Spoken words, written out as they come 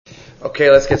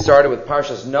Okay, let's get started with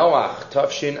Parshas Noach,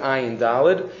 Tafshin Ayin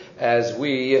Daled, as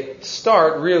we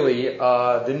start really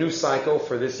the new cycle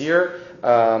for this year,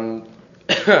 our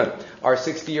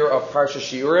sixth year of Parsha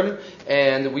Shiurim,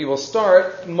 and we will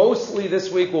start, mostly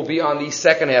this week will be on the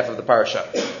second half of the Parsha.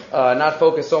 Not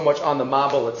focus so much on the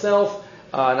Mabul itself,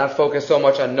 not focus so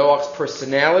much on Noach's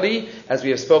personality, as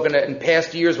we have spoken in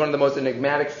past years, one of the most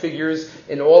enigmatic figures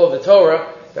in all of the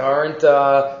Torah. There aren't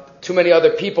too many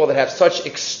other people that have such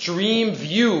extreme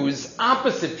views,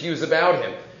 opposite views about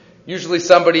him. Usually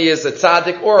somebody is a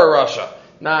tzaddik or a rasha,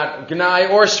 not gnai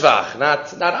or shvach,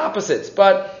 not opposites.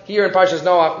 But here in Parshas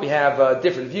Noach we have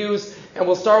different views, and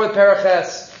we'll start with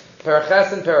Paraches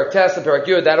and Paraktes and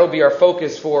Parak. That'll be our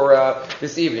focus for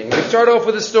this evening. We start off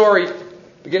with a story,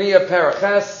 beginning of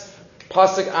Paraches,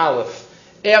 Pasuk Aleph.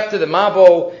 After the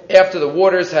Mabul, after the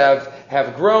waters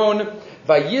have grown,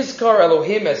 Vayizkar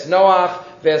Elohim es Noach,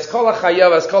 Hashem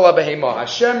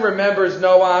remembers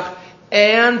Noach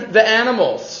and the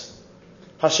animals.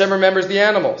 Hashem remembers the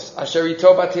animals. Asher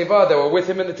ito b'teva, that were with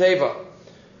him in the teva.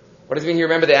 What does it mean he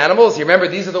remembered the animals? He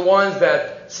remembered these are the ones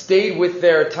that stayed with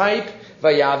their type.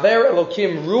 Vayaver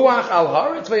Elokim ruach al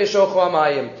haaretz vayashochu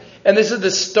hamayim. And this is the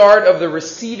start of the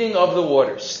receding of the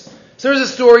waters. So there's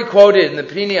a story quoted in the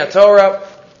Pnei Torah.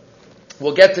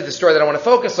 We'll get to the story that I want to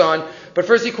focus on. But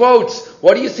first he quotes,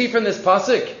 what do you see from this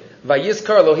pasuk?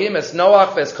 Vayizkar Elohim es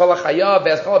Noach ve'es kol hachayav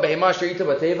ve'es kol behema asher ito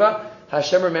b'teva.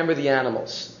 Hashem remember the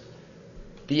animals.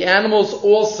 The animals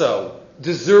also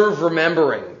deserve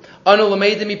remembering. Anu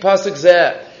l'meidim mi pasuk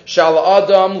zeh shal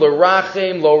adam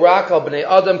l'rachem lo rak al bnei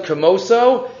adam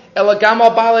kamoso ela gam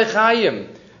al balei chayim.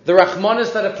 The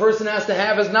rachmanis that a person has to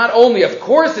have is not only, of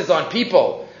course, it's on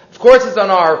people. Of course, it's on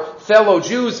our fellow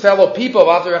Jews, fellow people,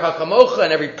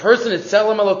 and every person is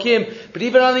Tzelem Elokim, but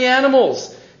even on the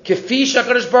animals. Kefi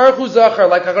HaKadosh Baruch Hu Zachar,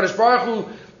 like HaKadosh Baruch Hu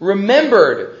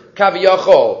remembered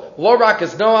Kaviyachol, Lo Rak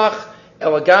es Noach,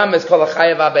 Elagam es Kol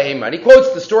HaChayev HaBehema. And he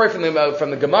quotes the story from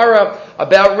the Gemara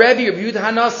about Rabbi Yehuda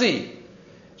Hanasi.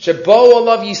 Shebo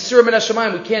Olav Yisur Min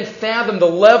HaShamayim. We can't fathom the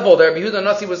level that Rabbi Yehuda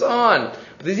Hanasi was on.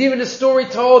 But there's even a story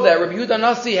told that Rabbi Yehuda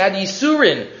Hanasi had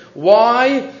Yisurin.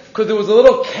 Why? Because there was a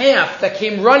little calf that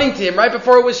came running to him right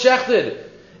before it was shechted.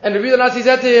 And Rabbi Yehuda Hanasi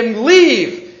said to him,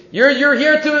 leave! You're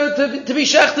here to be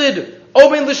shechted.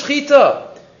 Oben l'shchita.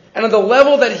 And on the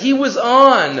level that he was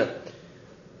on,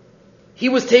 he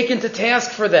was taken to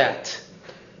task for that.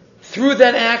 Through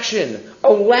that action,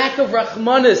 a lack of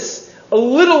rachmanis, a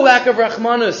little lack of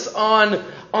rachmanis on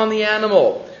the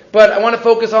animal. But I want to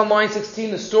focus on line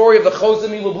 16, the story of the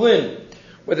Chozeh Lublin,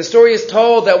 where the story is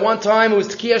told that one time it was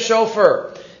Tekiah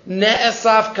Shofar.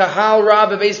 Ne'esaf kahal rab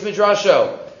beis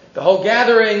midrasho. The whole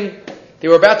gathering, they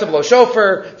were about to blow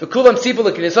shofar. V'kulam tzipul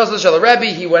l'knisas l'shel Rebbe.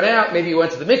 He went out. Maybe he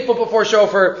went to the mikvah before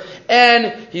shofar,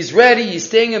 and he's ready. He's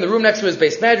staying in the room next to his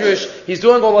beis medrash. He's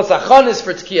doing all the sachanis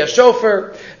for Tekiah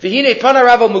Shofar. V'hine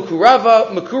panarav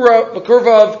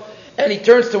mukurvav, and he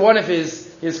turns to one of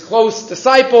his close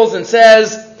disciples and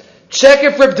says, "Check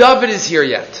if Reb David is here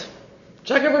yet.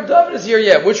 Check if Reb David is here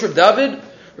yet." Which Reb David?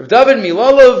 Reb David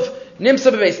Milalov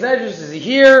Nimsa beis medrash. Is he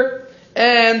here?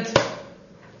 And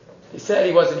he said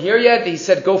he wasn't here yet. He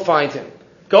said, go find him.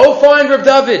 Go find Reb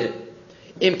David.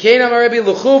 Im kein amar Rabbi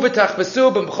luchu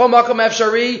v'tachbesu b'mchol makom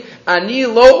efshari ani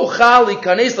lo uchal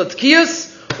likanes l'tkiyas.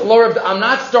 I'm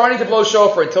not starting to blow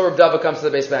shofar until Reb David comes to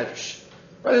the beis medrash.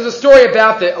 Right? There's a story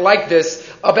like this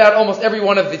about almost every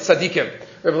one of the tzaddikim.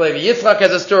 Rabbi Levi Yitzchak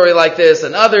has a story like this,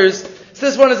 and others. So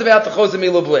this one is about the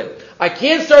Chozeh Lublin. I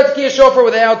can't start the Tekiah Shofar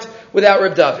without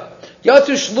Reb David.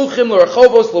 Yatsu shluchim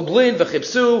l'rechovos Lublin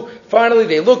v'chipsu. Finally,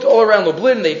 they looked all around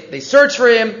Lublin. They searched for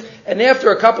him, and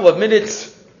after a couple of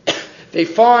minutes, they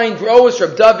find Rosh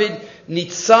Reb David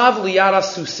nitzav liyad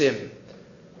susim.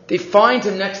 They find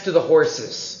him next to the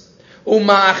horses.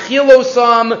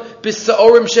 Uma'achilosam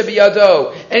b'sa'orim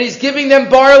shebiyado, and he's giving them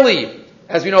barley.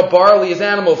 As we know, barley is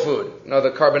animal food. You know,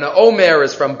 the carbon omer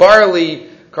is from barley.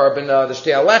 The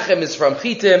shtei alechem is from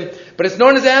chitim, but it's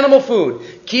known as animal food.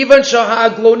 Kivan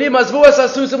shahaglonim azvuas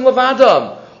asusim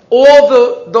levadam. All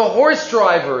the horse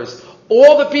drivers,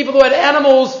 all the people who had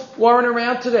animals weren't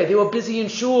around today. They were busy in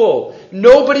shul.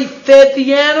 Nobody fed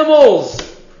the animals.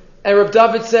 And Reb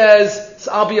David says,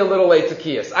 I'll be a little late to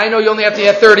Kiyas. I know you only have to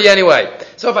have 30 anyway.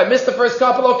 So if I miss the first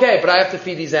couple, okay, but I have to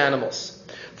feed these animals.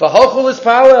 V'halchul is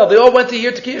palel. They all went to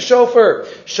hear Tekiah Shofar.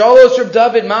 Shalos Reb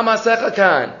David, ma masecha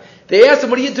kan. They asked him,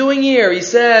 what are you doing here? He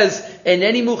says,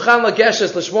 Eneni muchan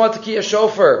lageshes l'shmoa Tekiah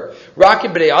Shofar.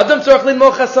 Rakim b'nei adam tzorach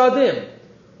linmo chasadim.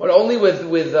 What, only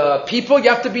with people you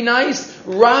have to be nice?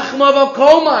 Rachma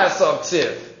v'kol ma'asav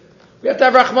tziv. We have to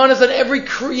have rachmanas on every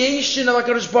creation of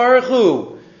HaKadosh Baruch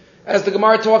Hu. as the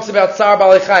Gemara talks about Tsar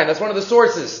Balei Chayim. That's one of the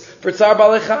sources for Tsar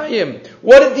Balei Chayim.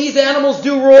 What did these animals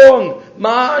do wrong?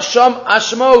 Ma Asham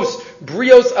Ashmos,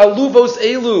 Brios Aluvos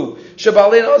Elu,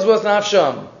 Shabalein Ozvos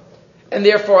Nafsham. And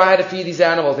therefore I had to feed these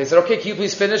animals. They said, okay, can you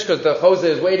please finish? Because the Chozeh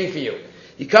is waiting for you.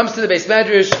 He comes to the Beis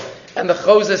Medrash, and the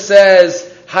Chozeh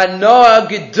says, Hanoah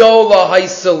Gedola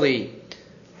Haisali.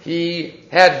 He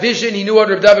had vision, he knew what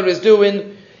Reb David was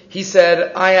doing. He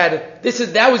said,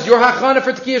 that was your hachana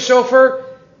for Tekiah Shofar?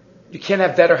 You can't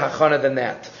have better hachana than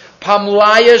that.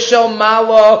 Pamlaya shel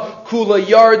mala kula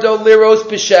yardo liros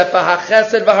b'shefa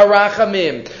hachesed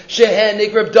v'harachamim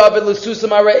shehenik Reb David l'susam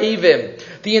ha're'ivim.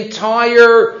 The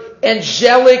entire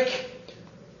angelic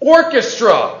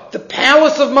orchestra, the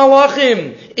palace of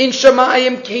Malachim in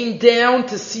Shemayim came down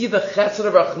to see the chesed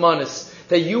of Rachmanis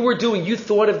that you were doing. You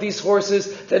thought of these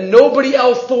horses that nobody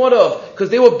else thought of because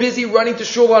they were busy running to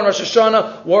Shul on Rosh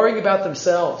Hashanah, worrying about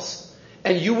themselves.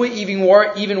 And you were even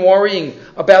worrying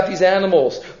about these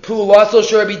animals. Pulaso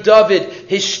Sharabi David,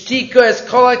 Hishtika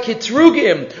Eskola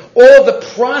Kitrugim, all the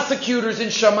prosecutors in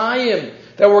Shemayim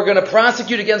that were going to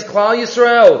prosecute against Klal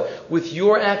Yisrael. With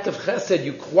your act of chesed,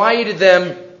 you quieted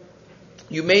them,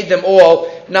 you made them all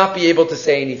not be able to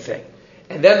say anything.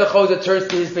 And then the Chozeh turns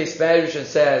to his Beis Medrash and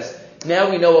says, now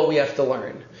we know what we have to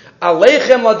learn.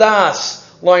 Aleichem ladas,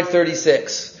 line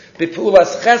 36.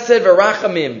 Bipulas chesed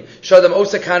v'rachamim, shadam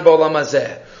osakan ba'olam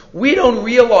hazeh. We don't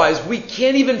realize, we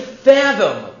can't even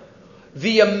fathom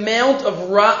the amount of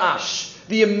ra'ash,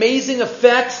 the amazing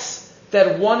effects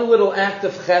that one little act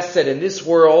of chesed in this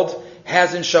world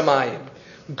has in Shamayim.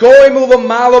 Goimu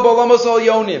l'malo b'olamos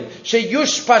olyonim,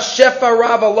 sheyushpa shefa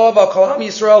rav alav al kol am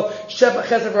Yisrael, shefa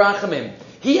chesed v'rachamim.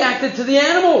 He acted to the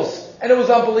animals, and it was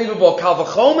unbelievable. Kal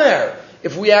v'chomer,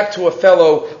 if we act to a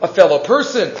fellow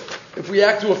person, if we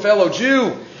act to a fellow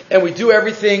Jew, and we do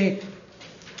everything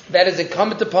that is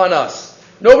incumbent upon us,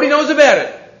 nobody knows about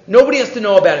it. Nobody has to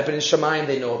know about it, but in Shamayim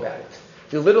they know about it.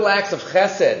 The little acts of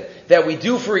chesed that we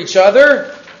do for each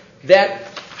other, that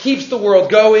keeps the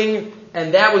world going,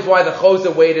 and that was why the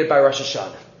Chozeh waited by Rosh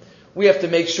Hashanah. We have to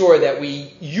make sure that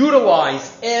we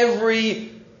utilize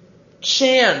every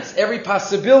chance, every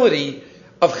possibility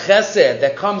of chesed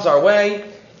that comes our way,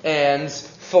 and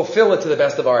fulfill it to the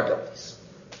best of our abilities.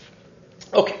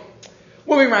 Okay,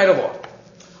 moving right along.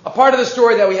 A part of the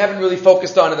story that we haven't really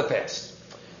focused on in the past.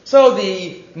 So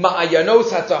the Ma'ayanos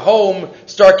HaTahom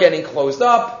start getting closed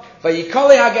up.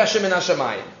 Vayikale HaGashem min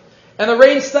HaShamayim. And the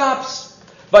rain stops.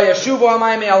 Vayashuvu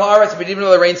HaMayim me'al ha'aretz. But even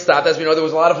though the rain stopped, as we know, there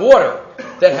was a lot of water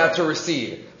that had to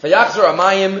recede. Vayachzor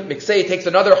HaMayim, Miksei, it takes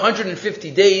another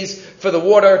 150 days for the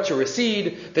water to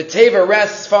recede. The Teva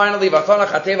rests finally. Vatanach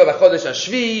HaTeva b'chodesh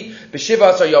HaShvi.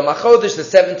 B'shiva Asar Yom HaChodesh, the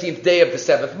 17th day of the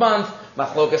 7th month.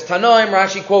 Machlokas Tanaim,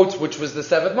 Rashi quotes, which was the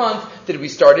 7th month. Did we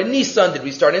start in Nisan? Did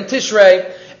we start in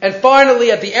Tishrei? And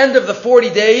finally, at the end of the 40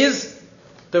 days,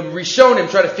 the Rishonim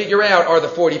try to figure out, are the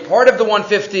 40 part of the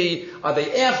 150? Are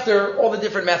they after? All the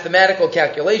different mathematical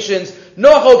calculations.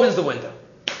 Noach opens the window.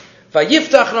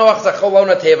 Vayiftach Noach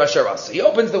zacholona teva sharas. He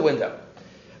opens the window.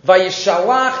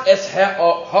 Vayishalach es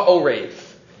ha'orev.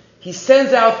 He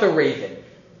sends out the raven.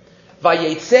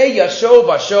 Vayetze yashov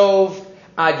vashov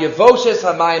ad yevoshes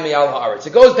hamayim me'al ha'aretz.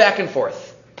 It goes back and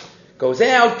forth. Goes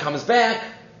out, comes back,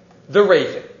 the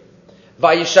raven.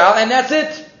 Vayishal, and that's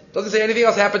it. Doesn't say anything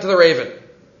else happened to the raven.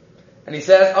 And he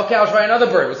says, okay, I'll try another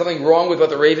bird. Was something wrong with what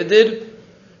the raven did?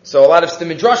 So a lot of the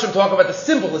Midrashim talk about the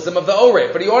symbolism of the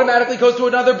orev, but he automatically goes to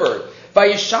another bird.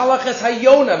 Vayishalach es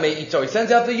hayona me'ito. He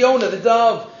sends out the yona, the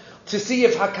dove, to see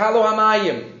if hakalo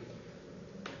hamayim.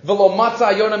 V'lo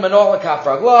matza hayona menoch l'kaf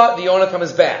ragla. The yona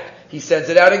comes back. He sends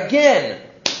it out again.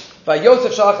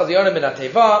 Vayosef shalach hayona min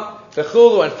hateva.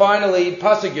 V'chulu, and finally,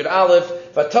 pasuk yud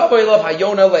aleph. V'tavo elav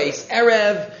hayona le'is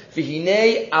erev.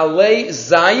 V'hinei alei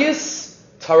zayis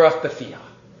taraf b'fiyah.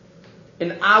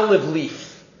 An olive leaf.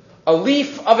 A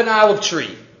leaf of an olive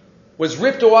tree was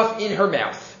ripped off in her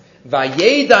mouth.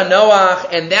 Vayeda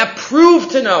Noach, and that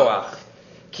proved to Noach,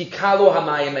 Kikalu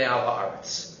hamayim me'al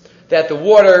ha'aretz, that the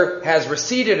water has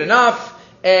receded enough,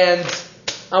 and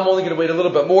I'm only going to wait a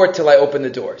little bit more till I open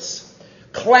the doors.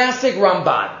 Classic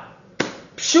Ramban.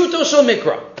 Pshuto shel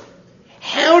mikra.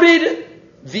 How did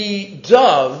the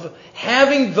dove,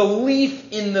 having the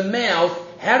leaf in the mouth,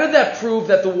 how did that prove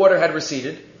that the water had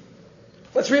receded?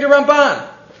 Let's read a Ramban.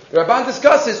 The Ramban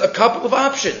discusses a couple of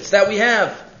options that we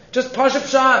have. Just pashup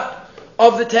shot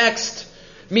of the text.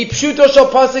 Mi pshuto shel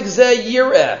pasuk ze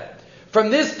yireh.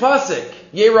 From this pasuk,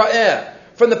 yireh.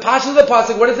 From the pasuk of the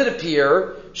pasuk, what does it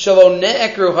appear? Shelo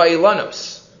ne'ekru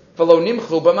ha'ilanos. V'lo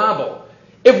nimchu b'mabel.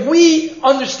 If we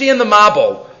understand the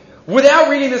mabel, Without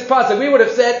reading this pasuk, we would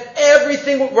have said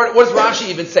everything. What does Rashi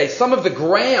even say? Some of the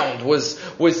ground was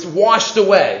washed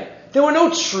away. There were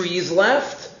no trees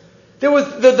left. There was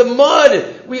the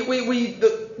mud.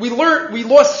 We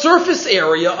lost surface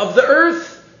area of the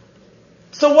earth.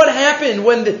 So what happened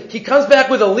when he comes back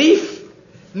with a leaf?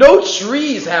 No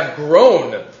trees have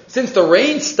grown since the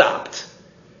rain stopped.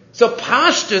 So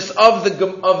pashtus of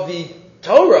the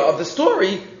Torah, of the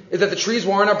story, is that the trees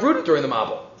weren't uprooted during the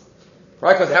Mabul.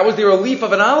 Right? Because how was there a leaf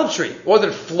of an olive tree? It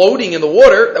wasn't floating in the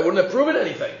water. That wouldn't have proven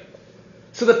anything.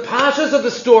 So the pashtus of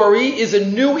the story is a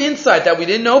new insight that we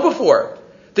didn't know before.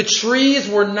 The trees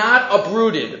were not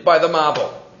uprooted by the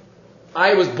Mabul.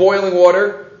 It was boiling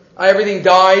water. Everything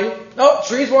died. No,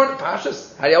 trees weren't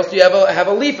pashtus. How else do you have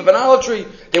a leaf of an olive tree?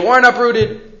 They weren't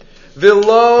uprooted.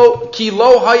 Vilo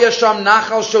kilo hayasham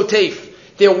nachal shotef.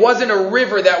 There wasn't a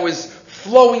river that was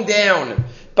flowing down.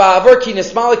 The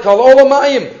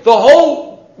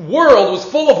whole world was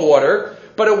full of water,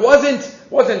 but it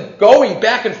wasn't going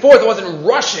back and forth. It wasn't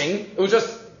rushing. It was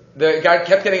just the guy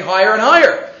kept getting higher and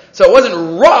higher. So it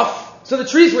wasn't rough. So the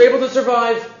trees were able to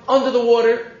survive under the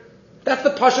water. That's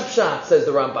the Pashup Pshat, says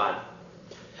the Ramban.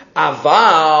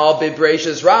 Aval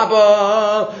Bibreshus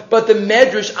Rabbah, but the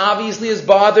Medrash obviously is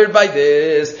bothered by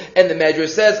this, and the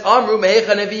Medrash says Amru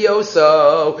Mehecha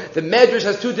Nevioso. The Medrash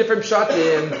has two different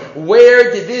pshatim.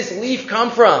 Where did this leaf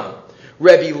come from?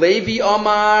 Rebbe Levi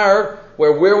Amar,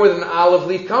 where would an olive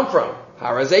leaf come from?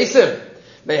 Harazesim.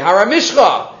 Mehara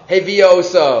Mishcha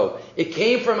Hevioso. It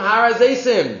came from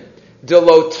Harazesim.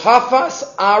 Delo Tafas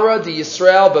Ara di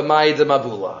Yisrael b'Mayid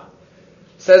Mabula.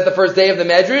 Says the first day of the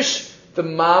Medrash, the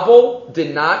Mabul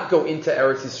did not go into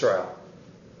Eretz Yisrael.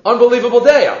 Unbelievable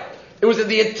day. It was in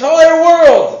the entire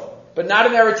world, but not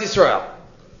in Eretz Yisrael.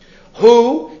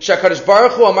 Who? Shakadosh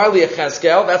Baruch Hu Amar li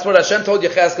Yecheskel. That's what Hashem told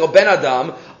Yecheskel ben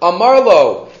Adam. Amar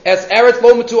lo es Eretz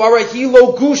lo metuara hi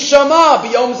lo gushama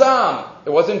b'yom zam.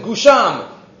 It wasn't gusham.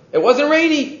 It wasn't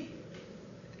rainy.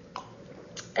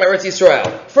 Eretz Yisrael.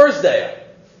 First day.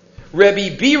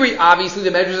 Rebbe Biri, obviously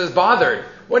the Medrash is bothered.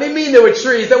 What do you mean there were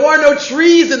trees? There were no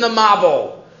trees in the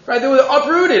Mabul. Right? They were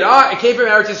uprooted. It came from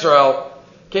Eretz Yisrael.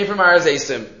 Came from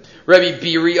Arazesim. Rebbe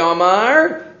Biri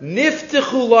Amar,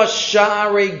 Niftechu la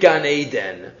sha'arei Gan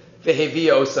Eden,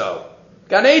 v'hevioso.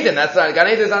 Gan Eden, that's not, Gan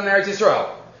Eden is not in Eretz Yisrael.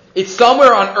 It's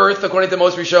somewhere on earth, according to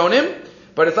most Rishonim,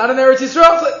 but it's not in Eretz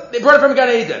Yisrael. So they brought it from Gan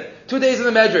Eden. 2 days in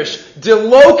the Medrash. De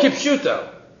lo kipshuto.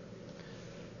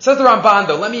 Says the Ramban,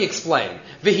 though, let me explain.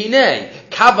 V'hinei,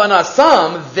 kavana,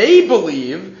 some, they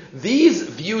believe, these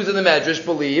views in the Medrash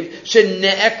believe,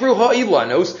 she'ne'ekru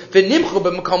ha'ilanos, v'nimchu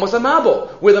b'makamos ha'mabul.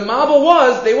 Where the Mabul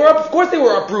was, of course they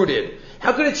were uprooted.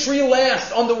 How could a tree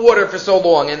last underwater for so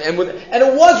long? And it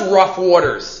was rough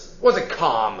waters. It wasn't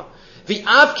calm.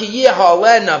 V'av kiyeh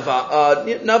ha'aleh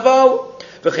naval,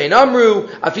 v'chein amru,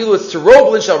 afilu it's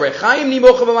teroblin shal rechaim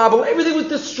nimocha b'mabul. Everything was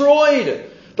destroyed.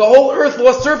 The whole earth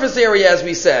lost surface area, as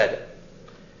we said.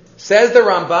 Says the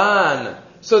Ramban.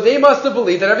 So they must have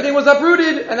believed that everything was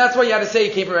uprooted, and that's why you had to say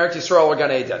it came from Eretz Yisrael or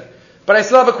Gan Eden. But I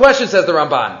still have a question, says the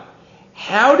Ramban.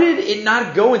 How did it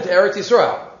not go into Eretz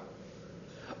Yisrael?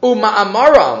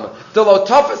 Uma'amaram, the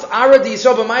lotafas ara di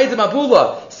Yisrael b'mayid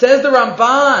mabula. Says the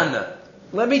Ramban.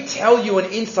 Let me tell you an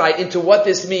insight into what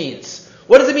this means.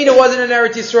 What does it mean it wasn't in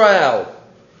Eretz Yisrael?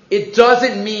 It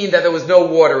doesn't mean that there was no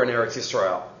water in Eretz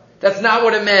Yisrael. That's not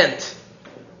what it meant.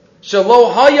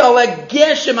 Shelo haya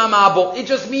geshem hamabul. It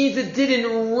just means it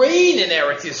didn't rain in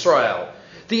Eretz Yisrael.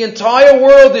 The entire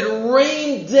world, it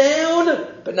rained down,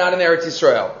 but not in Eretz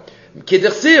Yisrael.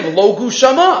 Kidechsiv lo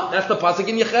gushama. That's the pasuk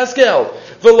in Yecheskel.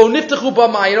 V'lo niftechu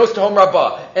b'mayanos tahom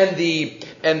rabbah. And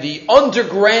the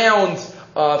underground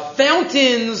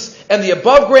fountains and the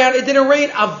above ground, it didn't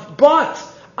rain. But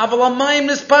avalamayim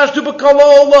nispashtu b'kol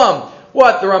olam.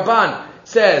 What the Ramban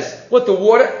says? What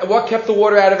kept the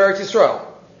water out of Eretz Yisrael?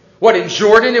 What, in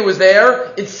Jordan it was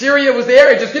there? In Syria it was there?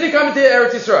 It just didn't come into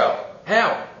Eretz Yisrael.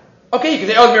 How? Okay, you can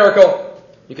say, oh, it's a miracle.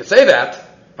 You can say that.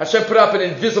 Hashem put up an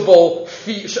invisible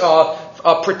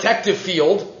protective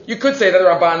field. You could say that. The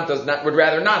Ramban would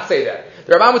rather not say that.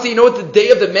 The Ramban would say, you know what the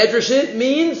day of the Medrash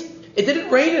means? It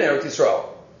didn't rain in Eretz Yisrael.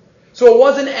 So it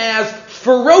wasn't as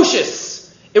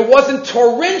ferocious. It wasn't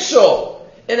torrential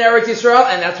in Eretz Yisrael,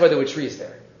 and that's why there were trees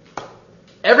there.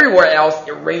 Everywhere else,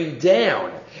 it rained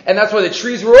down. And that's why the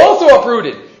trees were also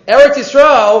uprooted. Eretz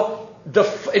Yisrael,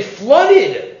 it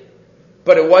flooded,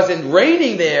 but it wasn't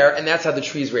raining there, and that's how the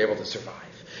trees were able to survive.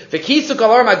 Though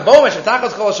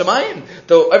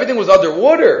everything was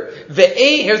underwater.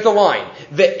 Here's the line.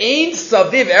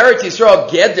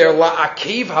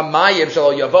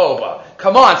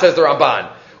 Come on, says the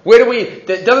Ramban.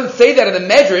 It doesn't say that in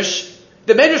the Medrash.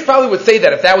 The Medrash probably would say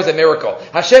that if that was a miracle.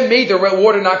 Hashem made the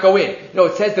water not go in. No,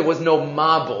 it says there was no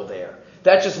mabul there.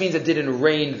 That just means it didn't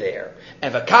rain there.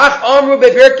 And v'kach amru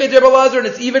be'perkei Rebbe Lazar, and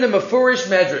it's even a mefurish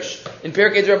Medrash in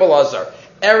Perkei Rebbe Lazar.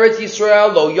 Eretz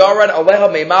Yisrael lo yarad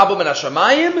aleha me'mabul min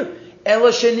hashamayim,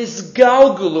 ela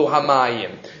shenisgalgulu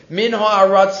hamayim min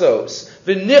ha'aratzos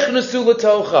v'nichnasu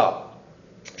l'tocha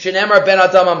shenemar ben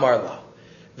adam amarla.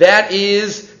 That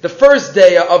is the first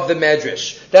day of the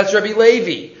Medrash. That's Rabbi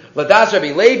Levi. Ladas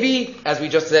Rabbi Levi, as we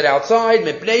just said outside,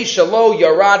 mipnei shalo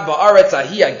yarad ba'aretz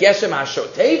ahiyah geshem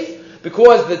hashotef,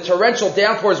 because the torrential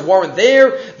downpours weren't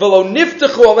there. V'lo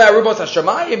niftachu alei arubos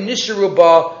hashamayim nisharu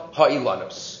ba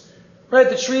ha'ilanos. Right,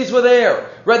 the trees were there.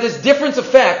 Right, there's difference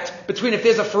effect between if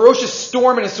there's a ferocious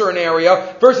storm in a certain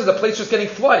area versus a place just getting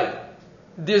flooded.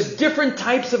 There's different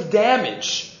types of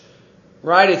damage.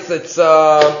 Right, it's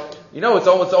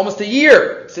almost a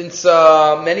year since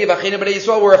many of Achinu B'nai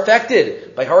Yisrael were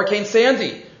affected by Hurricane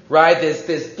Sandy. Right,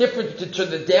 there's different to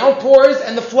the downpours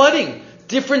and the flooding.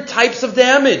 Different types of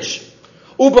damage.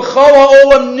 Ubechol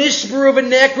ha'olam nishbru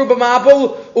v'nekru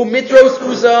b'mabul umitros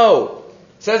uzo.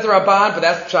 Says the Ramban, but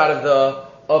that's the shot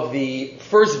of the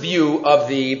first view of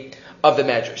the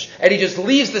Medrash, and he just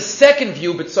leaves the second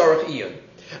view b'tzarach iyun.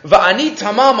 Va'ani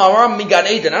tamam aram mi Gan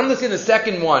Eden. I'm listening to the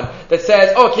second one that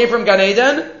says, "Oh, it came from Gan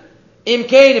Eden." Im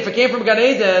Kain, if it came from Gan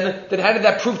Eden, then how did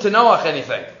that prove to Noach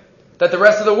anything? That the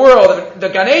rest of the world, the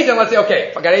Gan Eden, let's say,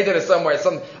 okay, Gan Eden is somewhere,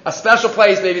 a special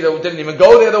place, maybe that didn't even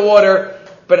go there, the water.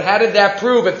 But how did that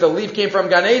prove, if the leaf came from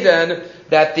Gan Eden,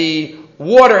 that the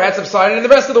water had subsided in the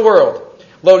rest of the world?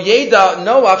 Lo yeda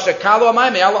Noach shekalu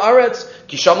amayim me'al haaretz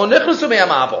ki sham lo nichnasu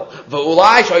me'amabel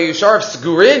v'ulai shayusharv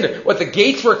segurin. What, the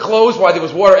gates were closed while there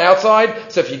was water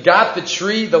outside? So if you got the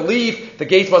tree, the leaf, the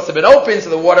gates must have been open,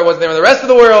 so the water wasn't there in the rest of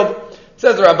the world.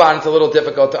 Says the Ramban, it's a little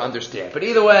difficult to understand. But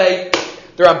either way,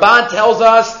 the Ramban tells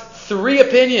us three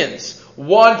opinions.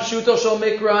 One, Pshuto Shel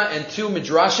Mikra, and two,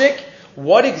 Midrashic.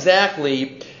 Where did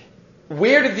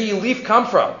the leaf come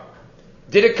from?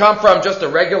 Did it come from just a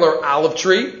regular olive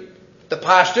tree, the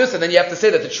pashtus, and then you have to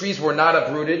say that the trees were not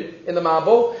uprooted in the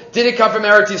Mabul? Did it come from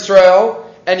Eretz Yisrael?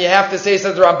 And you have to say,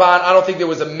 says the Ramban, I don't think there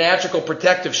was a magical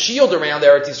protective shield around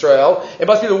Eretz Yisrael. It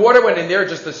must be the water went in there, it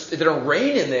didn't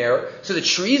rain in there, so the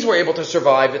trees were able to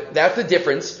survive. That's the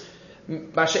difference. Or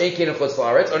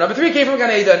number three, came from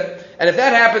Gan Eden. And if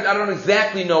that happened, I don't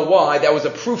exactly know why. That was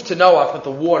a proof to Noach that the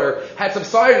water had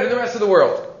subsided in the rest of the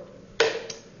world.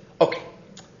 Okay.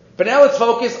 But now let's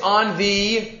focus on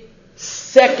the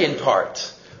second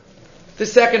part. The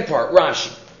second part,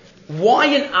 Rashi. Why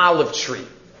an olive tree?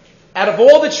 Out of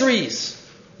all the trees,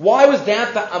 why was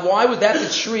that the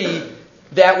tree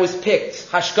that was picked?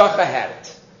 Hashgacha had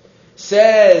it.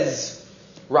 Says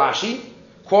Rashi,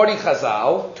 quoting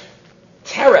Chazal,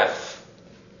 Teref,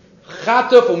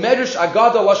 Chatuf u'medrash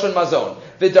agada lashon mazon,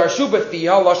 v'darshu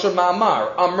b'fiha lashon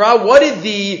ma'amar. Amra, what did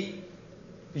the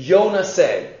Yonah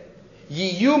say?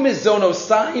 Yiyu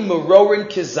mizonosai murorin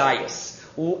kizayis.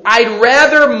 I'd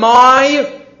rather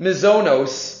my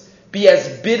mizonos be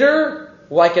as bitter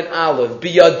like an olive.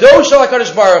 Biyadosh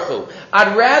HaKadosh Baruch Hu.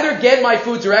 I'd rather get my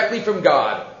food directly from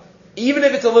God, even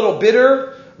if it's a little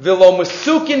bitter. V'lo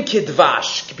musukin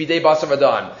kidvash k'pidei basar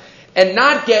v'dan, and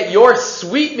not get your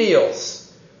sweet meals.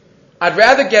 I'd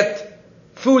rather get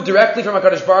food directly from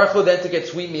HaKadosh Baruch Hu than to get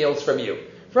sweet meals from you.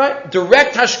 Right?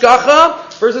 Direct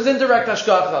hashgacha versus indirect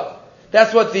hashgacha.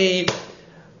 That's what the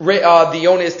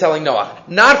Yonah is telling Noach.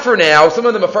 Not for now. Some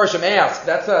of the Mefarshim ask.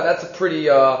 That's a pretty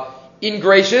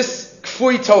ingracious.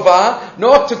 Kfui tova.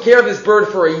 Noach took care of this bird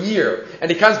for a year, and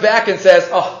he comes back and says,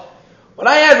 "Oh, what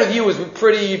I had with you was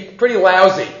pretty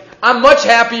lousy. I'm much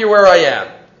happier where I am."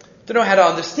 Don't know how to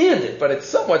understand it, but it's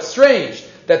somewhat strange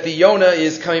that the Yonah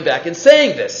is coming back and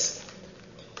saying this.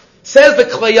 Says the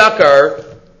Klei Yakar,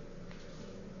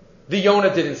 the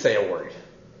Yonah didn't say a word.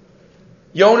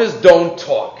 Yonahs don't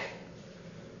talk.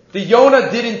 The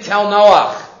Yonah didn't tell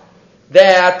Noach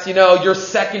that, you're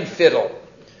second fiddle.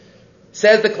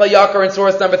 Says the Klei Yakar in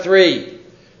source number 3.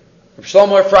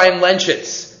 Shlomo Ephraim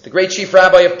Lenshitz, the great chief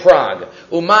rabbi of Prague.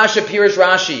 Umasha Pirish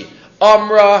Rashi.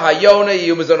 Amra Hayona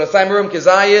Yumazonasai Murum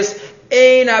Kizayis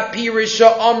Ein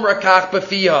Apirisha Amra Kach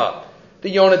Befiha. The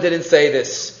Yonah didn't say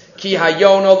this. Ki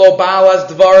Hayona Lo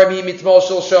Balas Dvarim Hi Mitmol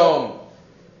Shom.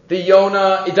 The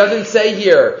Yonah, it doesn't say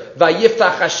here,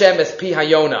 Vayiftach Hashem es Pi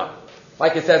Hayona,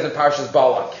 like it says in Parshas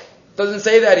Balak. It doesn't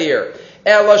say that here.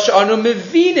 Ela Sh'anu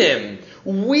Mevinim.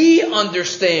 We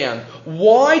understand.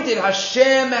 Why did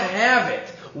Hashem have it?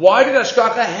 Why did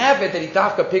Hashgacha have it that he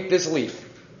dafka picked this leaf?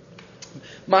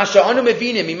 Masha anu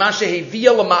mevinim, mimasha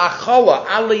hevia lema'achala,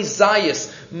 ale zayis,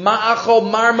 ma'achol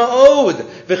mar ma'od,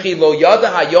 v'chi lo yada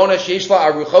hayona sheishla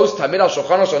aruchos tamid al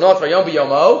shulchano shonot v'yom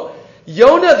b'yomo. The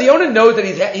Yonah knows that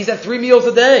he's had 3 meals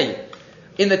a day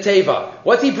in the teva.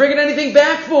 What's he bringing anything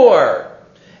back for?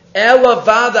 Ela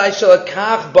vadai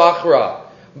shalakach bachra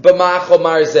b'ma'achol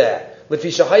marzeh.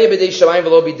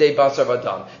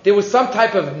 There was some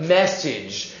type of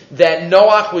message that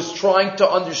Noach was trying to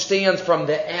understand from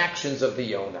the actions of the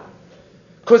Yonah.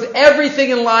 Because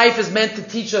everything in life is meant to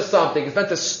teach us something. It's meant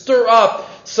to stir up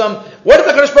some... What is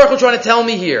the HaKadosh Baruch Hu trying to tell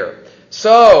me here?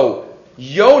 So,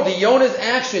 the Yonah's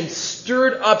action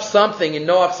stirred up something in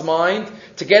Noach's mind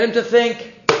to get him to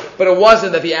think, but it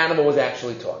wasn't that the animal was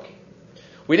actually talking.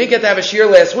 We didn't get to have a shiur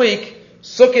last week,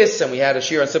 Sukkos, and we had a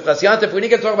shiur on Simchas Yantif. We didn't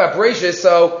get to talk about Breishis,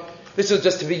 so this was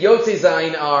just to be Yotzei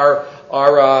Zayin, our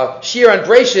shiur on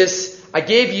Breishis. I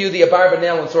gave you the Abar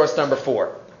Banel in source number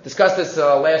 4. Discussed this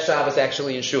last Shabbos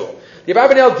actually in Shul. The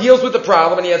Abar Banel deals with the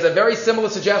problem, and he has a very similar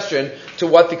suggestion to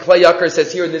what the Klei Yakar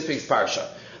says here in this week's Parsha.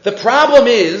 The problem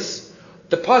is,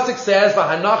 the Pasuk says,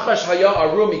 V'hanachash haya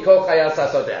arum mikol chayas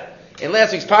hasadeh. In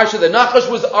last week's Parsha, the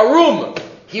Nachash was arum.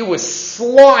 He was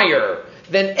slyer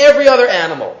than every other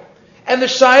animal. And the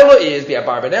Shaila is, the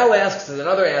Abar Banel asks, and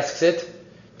another asks it,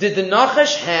 did the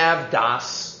Nachash have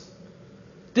das?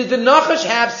 Did the Nachash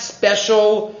have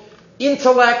special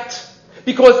intellect?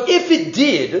 Because if it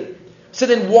did, so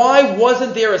then why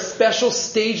wasn't there a special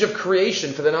stage of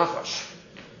creation for the Nachash?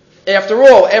 After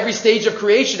all, every stage of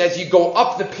creation, as you go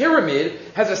up the pyramid,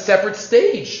 has a separate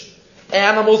stage.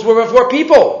 Animals were before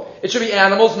people. It should be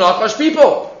animals, Nachash,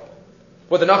 people.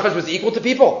 Well, the Nachash was equal to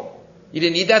people. You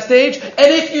didn't need that stage. And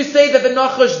if you say that the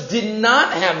Nachash did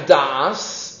not have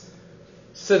das,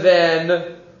 so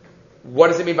then, what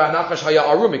does it mean by Nachash haya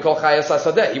arum? He called chayas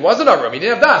hasadeh. He wasn't arum. He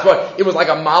didn't have das. What? It was like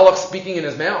a malach speaking in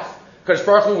his mouth. Kadosh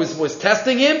Baruch Hu was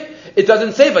testing him. It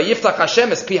doesn't say vayiftach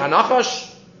Hashem es pi hanachash.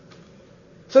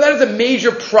 So that is a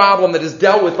major problem that is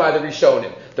dealt with by the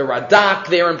Rishonim. The Radak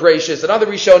there in Breishis and other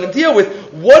Rishonim deal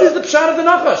with what is the pshat of the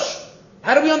Nachash?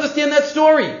 How do we understand that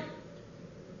story?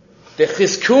 The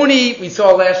Chizkuni, we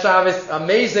saw last Shabbos,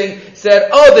 amazing, said,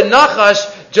 the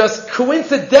Nachash just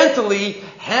coincidentally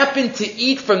happened to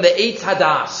eat from the Eitz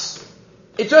Hadas.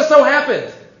 It just so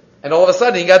happened. And all of a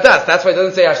sudden he got das. That's why it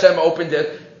doesn't say Hashem opened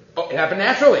it. It happened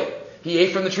naturally. He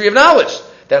ate from the tree of knowledge.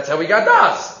 That's how he got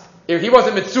das. If he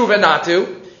wasn't mitzvah not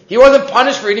to, he wasn't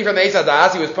punished for eating from the Eitz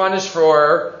Hadas, he was punished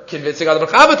for convincing other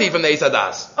Mechaber to eat from the Eitz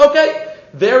Hadas. Okay.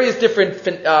 Various different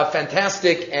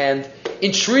fantastic and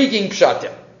intriguing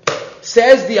pshatim.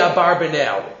 Says the Abar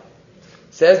Banel.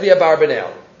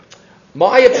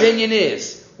 My opinion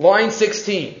is, line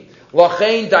 16,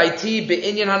 Lachein daiti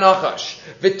be'inyan hanachash,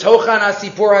 v'tochan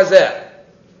hasipur hazeh.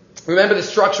 Remember the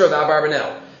structure of the Abar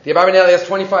Banel. The Abar Banel has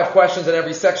 25 questions in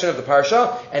every section of the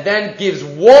Parsha, and then gives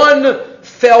one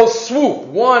fell swoop,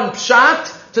 one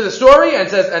pshat to the story, and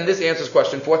says, and this answers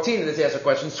question 14, and this answers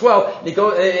question 12, and he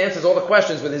answers all the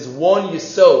questions with his one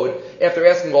yesod after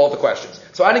asking all the questions.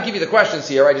 So I didn't give you the questions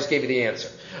here, I just gave you the answer.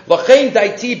 Lachein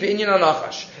daiti b'inyan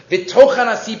hanachash, v'tochan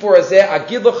hasipur hazeh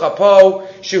agid l'chapo,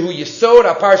 shehu yesod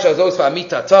ha'parsha azos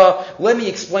v'amitata. Let me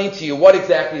explain to you what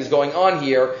exactly is going on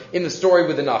here in the story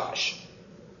with the Nachash.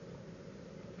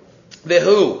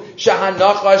 Vehu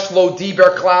shahanachash lo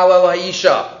diber klal el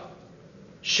haisha.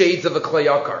 Shades of the Klei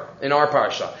Yakar in our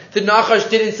parsha. The Nachash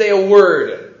didn't say a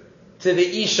word to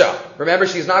the Isha. Remember,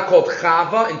 she's not called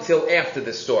Chava until after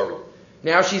this story.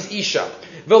 Now she's Isha.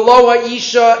 Velo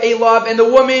Isha elav, and the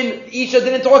woman Isha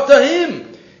didn't talk to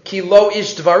him. Ki lo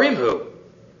ish dvarimhu.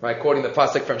 Right, quoting the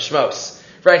pasuk from Shmos.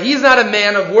 Right, he's not a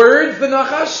man of words, the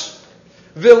Nachash.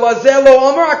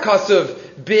 Vilazelo amar akasav.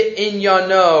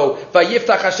 Bi'inyano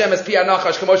vayiftach Hashem es pi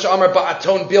hanachash kamo she'amar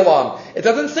ba'aton bilam. It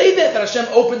doesn't say that Hashem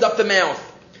opened up the mouth.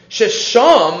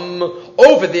 Shesham,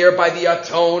 over there by the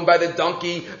aton, by the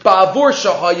donkey, ba'avur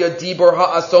shahaya dibur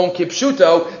ha'ason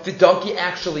kipshuto, the donkey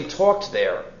actually talked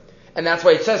there. And that's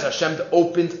why it says Hashem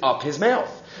opened up his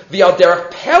mouth. V'al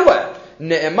derech pele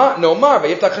ne'emar nomar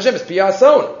vayiftach Hashem es pi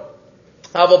ha'ason.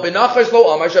 It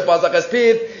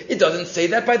doesn't say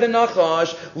that by the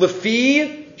Nachash.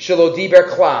 Lefi shelo diber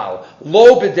klal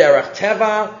lo b'derech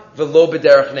teva v'lo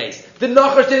b'derech nes. The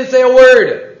Nachash didn't say a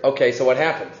word. Okay, so what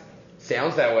happened?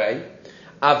 Sounds that way.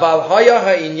 Aval haya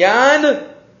ha'inyan.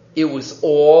 It was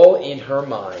all in her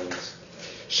mind.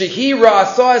 Shehi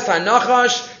ra'asa es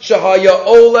ha'nachash shehaya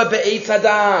ola be'etz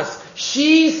hadas.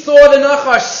 She saw the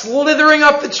Nachash slithering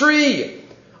up the tree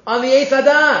on the Eitz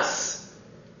Hadas.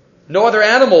 No other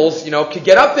animals, could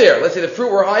get up there. Let's say the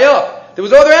fruit were high up. There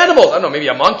was no other animals. I don't know, maybe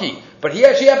a monkey. But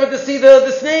she happened to see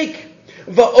the snake.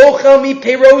 Va'ochel mi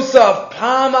peirosav,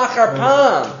 pam achar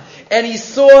pam. And he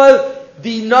saw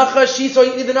the nachash, he saw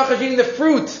the nachash eating the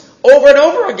fruit over and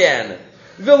over again.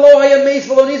 V'lo haya meis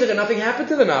v'lo nizak, and nothing happened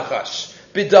to the nachash.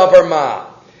 B'davar ma.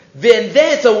 Then,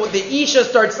 so the Isha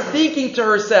starts thinking to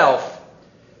herself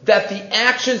that the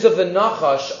actions of the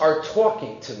nachash are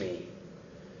talking to me.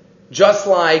 Just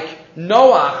like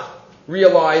Noach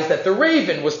realized that the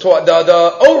raven was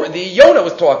the Yonah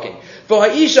was talking.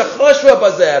 V'ha'isha chashva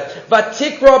bazeh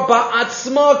v'tikra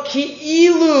ba'atzma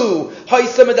ki'ilu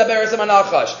ha'isa medaberes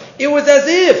ha'nachash. It was as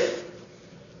if.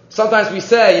 Sometimes we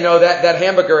say, that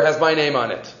hamburger has my name on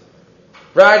it.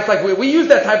 Right? It's like we use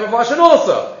that type of lashon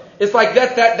also. It's like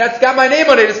that's got my name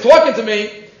on it. It's talking to me.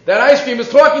 That ice cream is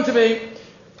talking to me.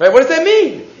 Right? What does that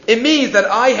mean? It means that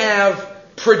I have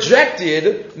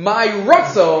projected my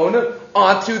ratzon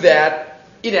onto that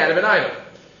inanimate item.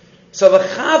 So the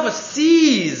Chava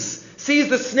sees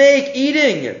the snake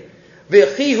eating.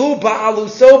 It's as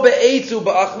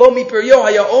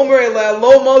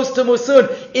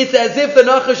if the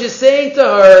Nachash is saying to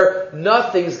her,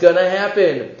 nothing's going to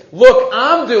happen. Look,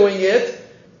 I'm doing it.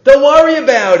 Don't worry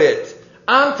about it.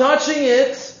 I'm touching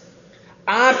it.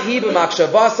 And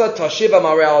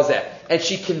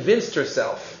she convinced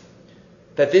herself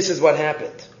that this is what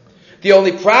happened. The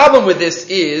only problem with this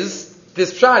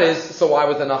shot is, so why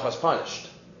was the Nachash punished?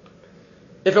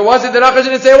 If it wasn't the Nachash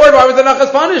didn't say a word, why was the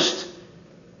Nachash punished?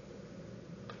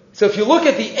 So if you look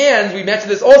at the end, we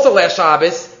mentioned this also last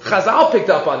Shabbos, Chazal picked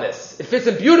up on this. It fits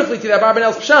in beautifully to the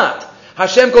Abarbanel's Pshat.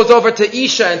 Hashem goes over to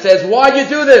Isha and says, why'd you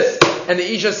do this? And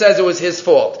the Isha says it was his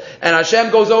fault. And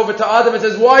Hashem goes over to Adam and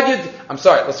says, let's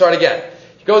start again.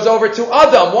 He goes over to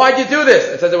Adam, why'd you do this?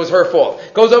 And says it was her fault.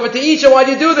 Goes over to Isha, why'd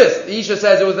you do this? The Isha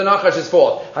says it was the Nachash's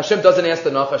fault. Hashem doesn't ask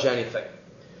the Nachash anything.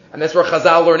 And that's where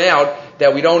Chazal learn out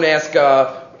that we don't ask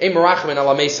Emerachman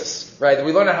ala Mesis. Right?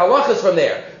 We learn our halachas from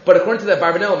there. But according to that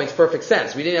Barbanel, it makes perfect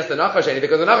sense. We didn't ask the Nachash anything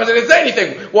because the Nachash didn't say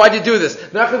anything. Why'd you do this?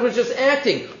 The Nachash was just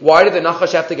acting. Why did the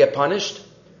Nachash have to get punished?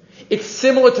 It's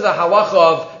similar to the halacha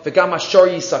of V'gam ashar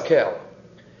yisakel.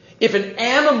 If an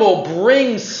animal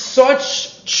brings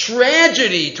such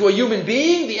tragedy to a human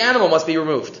being, the animal must be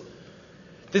removed.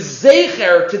 The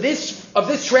zecher of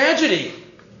this tragedy,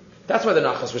 that's why the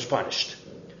Nachash was punished.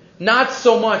 Not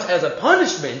so much as a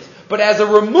punishment, but as a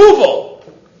removal.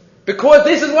 Because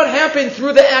this is what happened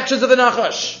through the actions of the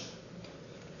Nachash.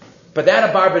 But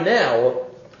that Abarbanel,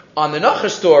 on the Nachash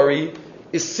story,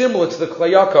 is similar to the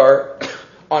Klayakar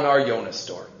on our Yonah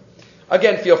story.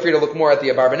 Again, feel free to look more at the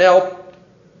Abarbanel,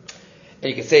 and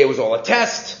you can say it was all a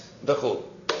test. V'chul.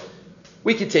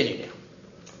 We continue now.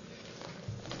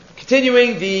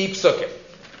 Continuing the Psukim.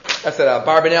 That's a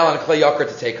Abarbanel and a Klayakar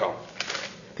to take home.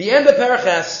 The end of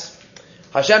Paraches,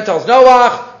 Hashem tells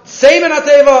Noach, "Say min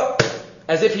hateva,"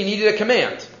 as if he needed a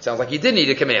command. Sounds like he did need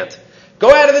a command.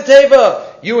 Go out of the teva,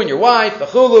 you and your wife, the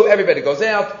chulu, everybody goes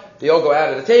out. They all go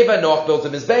out of the teva. Noach builds a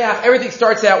mizbeach. Everything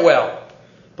starts out well.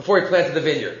 Before he planted the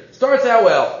vineyard, starts out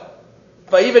well.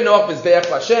 Vayiven Noach mizbeach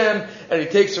Hashem, and he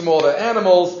takes from all the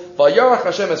animals. Vayarach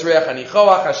Hashem es reach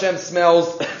anichoach. Hashem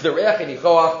smells the reach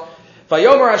anichoach.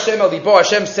 Vayomer Hashem el libo.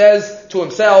 Hashem says to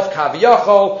himself,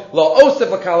 Kaviyachol lo osef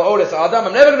l'kal odes adam.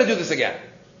 I'm never going to do this again.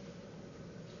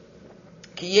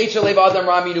 Ki yechalev adam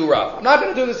raminu rav. I'm not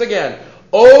going to do this again.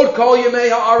 Od kol yemei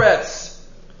haaretz.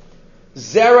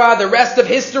 Zera, the rest of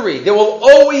history. There will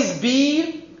always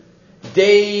be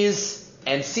days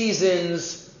and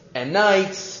seasons and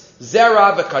nights.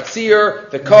 Zera v'katzir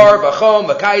v'kar v'chom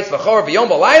v'kayis v'chor v'yom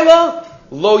v'layla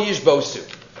lo yishbosu.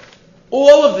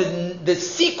 All of the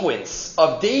sequence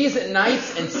of days and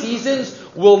nights and seasons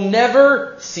will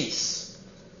never cease.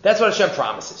 That's what Hashem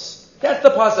promises. That's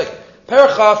the pasuk.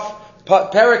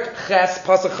 Perek Ches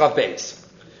pasuk Chav Beis.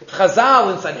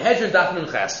 Chazal in Sanhedrin Daf Nun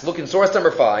Ches. Look in source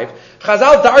number 5.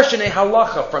 Chazal darshan a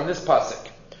halacha from this pasuk.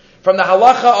 From the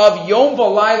halacha of Yom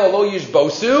V'Layla Lo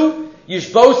Yishbosu.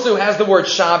 Yishbosu has the word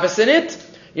Shabbos in it.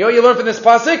 You know what you learn from this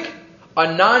pasuk?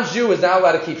 A non-Jew is not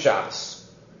allowed to keep Shabbos.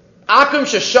 Akum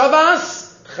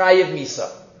Sheshavas Chayiv Misa.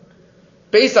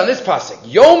 Based on this pasuk,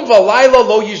 Yom V'Layla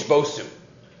Lo Yishbosu.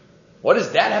 What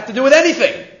does that have to do with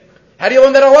anything? How do you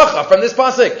learn that halacha from this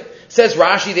pasuk? Says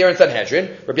Rashi there in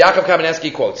Sanhedrin. Rabbi Yaakov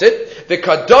Kamenetsky quotes it. The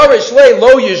kadarish le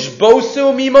lo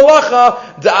yishbosu mi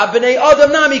malacha da bnei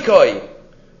adam namikoi.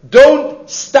 Don't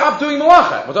stop doing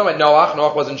malacha. We're talking about Noach.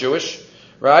 Noach wasn't Jewish,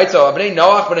 right? So bnei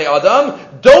Noach, bnei Adam.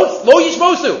 Don't lo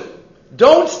yishbosu.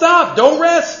 Don't stop. Don't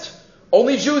rest.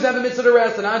 Only Jews have the mitzvah to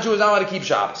rest, and non-Jews are not allowed to keep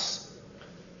Shabbos.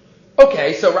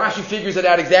 Okay, so Rashi figures it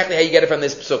out exactly how you get it from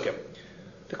this psukim.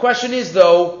 The question is,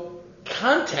 though,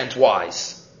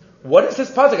 content-wise, what does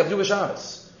this pasuk have to do with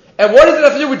Shabbos? And what does it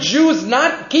have to do with Jews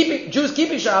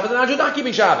keeping Shabbos and Jews not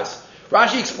keeping Shabbos?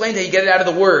 Rashi explained how you get it out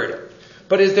of the word.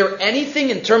 But is there anything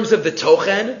in terms of the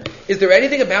tochen? Is there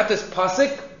anything about this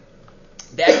pasuk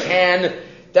that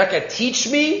can teach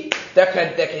me, that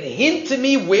can hint to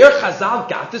me where Chazal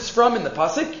got this from in the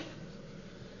pasuk?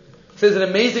 Says an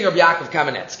amazing Rabbi Yaakov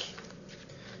Kamenetsky.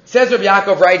 Says Rabbi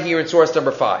Yaakov right here in source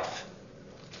number 5.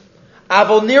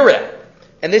 Avol nireh,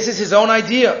 and this is his own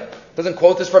idea. Doesn't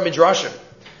quote this from Midrashim.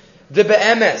 The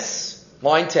be'emes,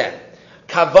 line 10.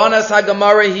 Kavanas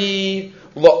haGemara hi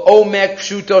la'omek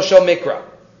pshuto shel mikra.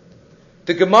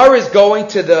 The Gemara is going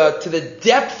to the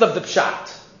depth of the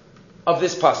pshat of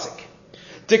this pasuk.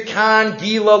 Dekan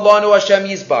gila lanu Hashem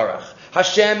yisbarach.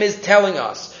 Hashem is telling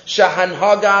us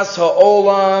shahanhagas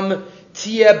ha'olam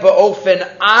tieh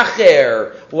ba'ofen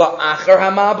acher la'acher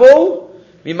hamabul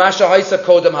mimasha haisa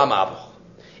kodem hamabul.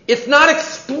 It's not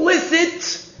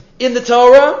explicit in the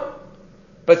Torah,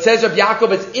 but says Rabbi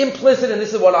Yaakov, it's implicit, and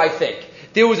this is what I think.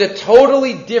 There was a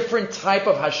totally different type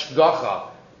of hashgacha.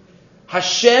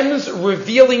 Hashem's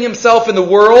revealing himself in the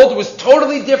world was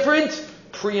totally different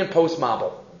pre and post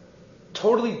Mabul.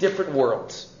 Totally different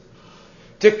worlds.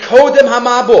 Dekodem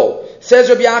hamabul, says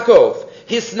Rabbi Yaakov,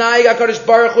 Hisnai HaKadosh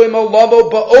Baruch Hu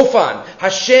imolavo ba'ofan.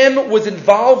 Hashem was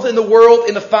involved in the world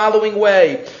in the following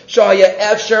way. Shahaya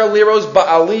efsher liros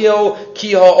ba'alil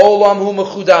ki ha'olam hu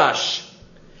mechudash.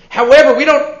 However, we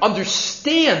don't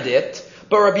understand it,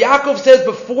 but Rabbi Yaakov says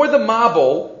before the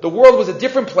Mabul, the world was a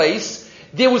different place.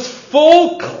 There was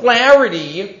full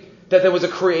clarity that there was a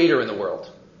creator in the world.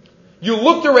 You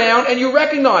looked around and you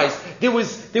recognized there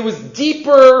was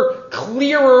deeper,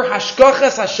 clearer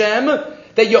hashgachas Hashem,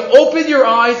 that you opened your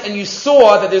eyes and you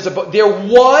saw that there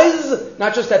was,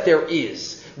 not just that there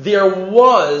is, there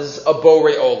was a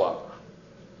Borei Olam.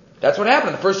 That's what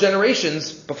happened in the first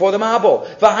generations before the Mabul.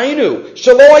 V'hainu,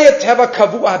 shelo haya teva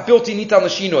kavuah bilti nitan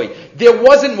l'shinoi. There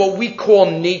wasn't what we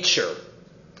call nature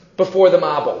before the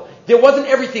Mabul. There wasn't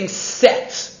everything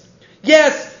set.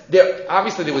 Yes,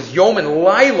 obviously there was Yom and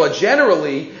Laila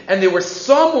generally, and there were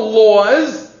some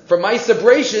laws for Maisa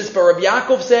Brachos, but Rabbi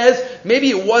Yaakov says maybe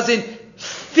it wasn't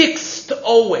fixed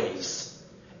always.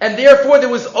 And therefore there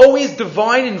was always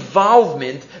divine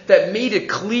involvement that made it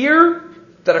clear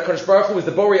that HaKadosh Baruch Hu was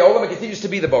the Borei Olam and continues to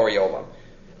be the Borei Olam.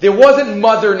 There wasn't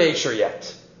Mother Nature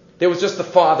yet. There was just the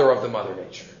Father of the Mother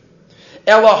Nature.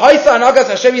 That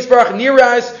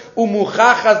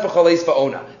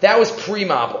was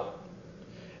pre-Mabul.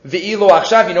 Ve'ilo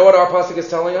achshav, you know what our pasuk is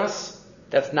telling us?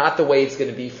 That's not the way it's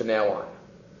going to be from now on.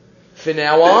 From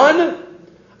now on,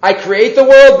 I create the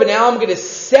world, but now I'm going to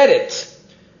set it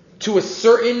to a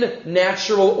certain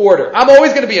natural order. I'm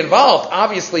always going to be involved,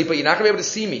 obviously, but you're not going to be able to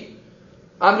see me.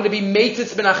 I'm going to be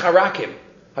meitzitz ben acharakim,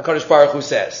 HaKadosh Baruch Hu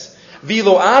says.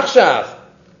 Ve'ilo achshav,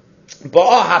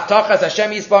 Ba'a haftachas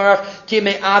Hashem yisbarach ki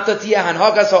me'ata tiyah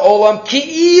hanhagas ha'olam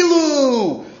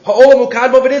ki'ilu ha'olam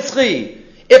ukadmo v'nitzchi.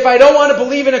 If I don't want to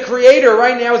believe in a creator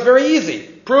right now, it's very easy.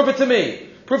 Prove it to me.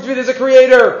 Prove to me there's a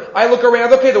creator. I look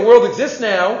around, okay, the world exists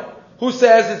now. Who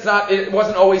says it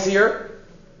wasn't always here?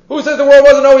 Who says the world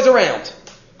wasn't always around?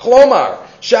 Chlomar.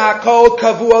 Sha'akol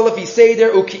kavua lefi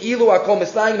seder uki'ilu akol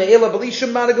mislayim me'ela b'li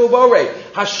shum managul borei.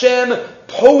 Hashem,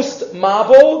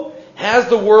 post-Mabul, has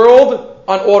the world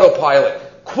on autopilot.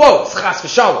 Quotes, chas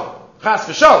v'shalom. Chas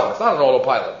v'shalom. It's not on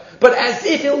autopilot. But as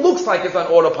if it looks like it's on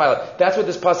autopilot. That's what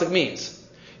this pasuk means.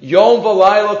 Yom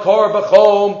v'layla kor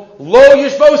b'chom lo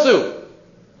yishbosu.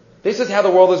 This is how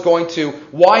the world is going to.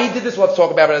 Why he did this, we'll have to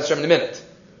talk about it in a minute.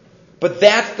 But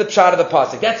that's the pshat of the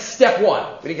pasuk. That's step one.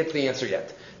 We didn't get to the answer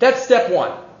yet. That's step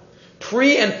one.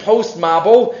 Pre and post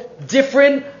Mabul,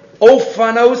 different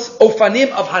ofanim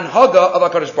of hanhaga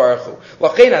of HaKadosh Baruch Hu.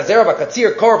 Lachein hazera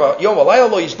v'katzir korba yom v'layla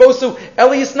lo yishbosu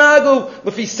eli yisnagu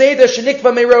l'fi seder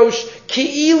shenikva merosh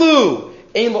ki'ilu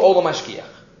ein la'olam mashkiach.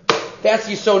 That's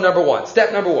Yisod number one.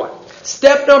 Step number one.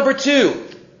 Step number two.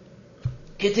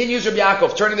 Continues Rabbi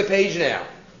Yaakov, turning the page now.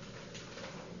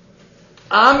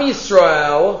 Am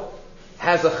Yisrael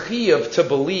has a chiyuv to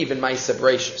believe in Maisa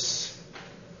Brachos.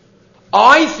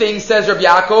 I think, says Rabbi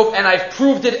Yaakov, and I've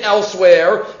proved it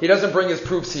elsewhere, he doesn't bring his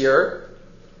proofs here,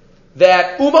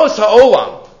 that Umos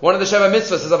HaOlam, one of the Sheva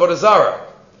Mitzvahs, is Avodah Zarah.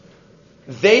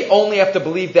 They only have to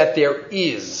believe that there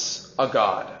is a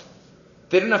God.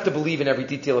 They don't have to believe in every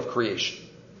detail of creation.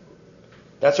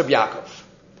 That's Rabbi Yaakov.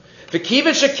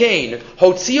 V'kiven shekain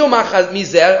hotzio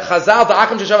mizer chazal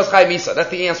da'akim sheshavas chai misa. That's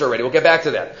the answer already. We'll get back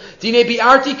to that. Dine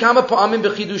bi'arti kama pa'amim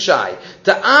b'chidushai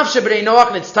ta'av shebrei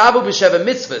Noach nitztavu b'sheva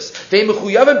mitzvahs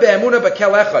ve'mechuyavim be'emuna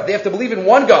b'kel echad. They have to believe in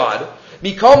one God.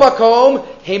 Mikol makom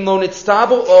heim lo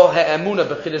nitztavu o ha'emuna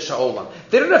b'chidush ha'olam.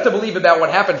 They don't have to believe about what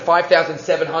happened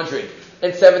 5,700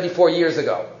 674 years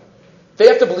ago. They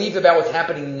have to believe about what's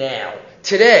happening now,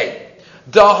 today.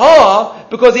 Daha,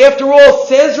 because after all,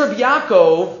 says Rabbi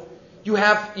Yaakov, you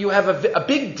have a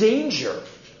big danger.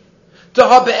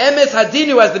 Daha be'emes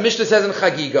hadinu, as the Mishnah says in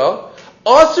Chagiga,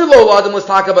 asur lo l'adam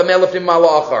l'staka b'melefnim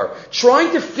mala achar.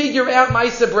 Trying to figure out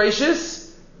Ma'aseh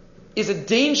Bereishis is a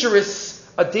dangerous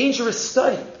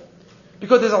study.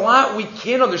 Because there's a lot we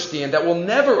can't understand, that we'll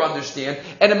never understand,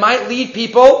 and it might lead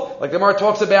people, like the Gemara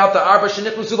talks about, the Arba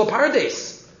Shenichlusu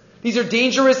L'Pardes. These are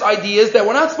dangerous ideas that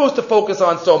we're not supposed to focus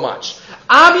on so much.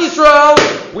 Am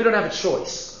Yisrael, we don't have a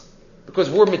choice, because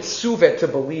we're mitzuvet to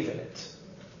believe in it.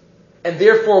 And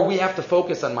therefore we have to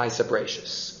focus on Ma'aseh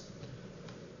Bereishis.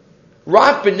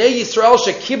 Rak b'nei Yisrael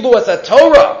shekiblu as a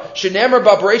Torah, shenemer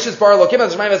ba Bereishis bar Elokim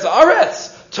as Shemaim as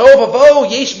Aretz. Tov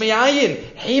avo yesh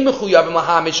me'ayin heim mechuyavim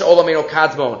lahamid she'olam eino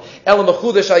kadzmon ela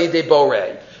mechudesh al yidei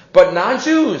borei. But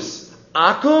non-Jews,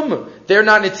 akum, they're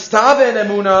not nitztava and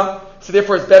emuna, so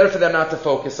therefore it's better for them not to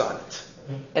focus on it.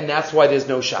 And that's why there's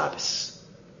no Shabbos.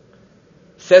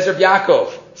 Says Rabbi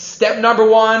Yaakov, step number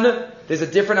 1, there's a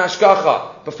different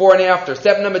hashgacha before and after.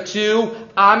 Step number 2,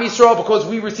 Am Yisrael, because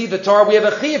we receive the Torah, we have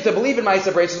a chiyuv to believe in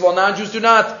Ma'aseh Bereishis, while non-Jews do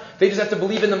not. They just have to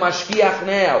believe in the mashgiach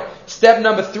now. Step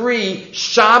number 3,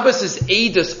 Shabbos is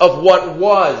edus of what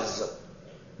was.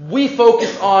 We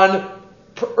focus on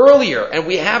earlier, and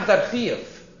we have that chiyuv,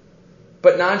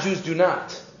 but non-Jews do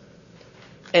not.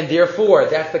 And therefore,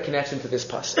 that's the connection to this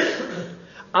pasuk.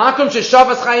 Akum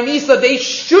sheshavas chayim isa, they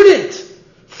shouldn't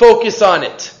focus on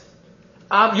it.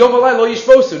 Yom alai lo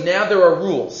yishvosu. Now there are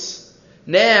rules.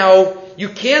 Now, you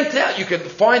can't tell, you can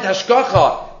find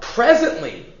hashgacha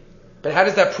presently, but how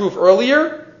does that prove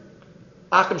earlier?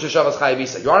 Akum sheshavas chayim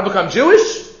isa. You want to become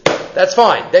Jewish? That's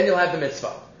fine. Then you'll have the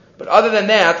mitzvah. But other than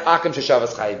that, akum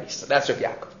sheshavas chayim isa. That's Rabbi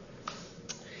Yaakov.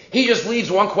 He just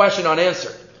leaves one question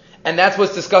unanswered. And that's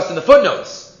what's discussed in the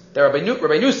footnotes. That Rabbi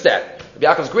Newstead, Rabbi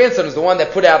Yaakov's grandson, is the one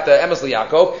that put out the Emes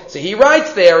Yaakov. So he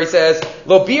writes there, he says,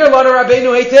 Lo bir lana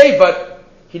Rabbeinu heitei, but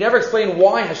he never explained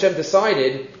why Hashem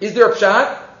decided. Is there a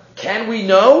pshat? Can we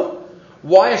know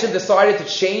why Hashem decided to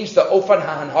change the Ofan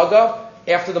HaHanhaga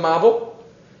after the Mabul?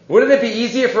 Wouldn't it be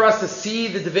easier for us to see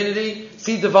the divinity,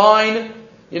 see divine,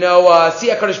 see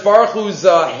HaKadosh Baruch Hu's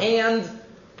hand,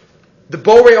 the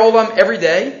Borei Olam every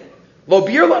day? Lo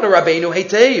bir lana Rabbeinu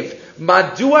heitei.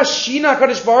 Madua shina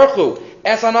HaKadosh Baruch Hu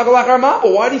es hanagalach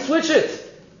Mabul. Why did he switch it?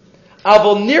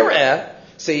 Avol nireh.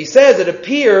 So he says it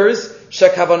appears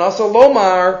shekavanaso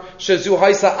lomar shezu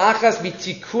haisa achas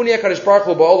mitikuni HaKadosh Baruch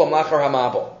Hu ba'olam lachar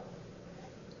hamabul.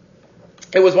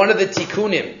 It was one of the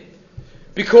tikkunim,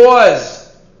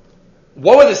 because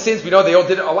what were the sins? We know they all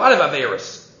did a lot of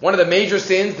averos. One of the major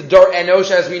sins, the Dor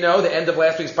Enosh, as we know, the end of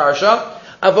last week's parsha.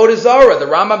 Avodah Zarah, the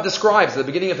Rambam describes at the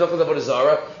beginning of Hilchos Avodah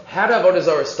Zarah. How did Avodah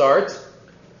Zarah start?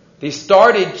 They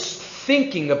started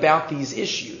thinking about these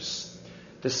issues.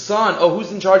 The sun,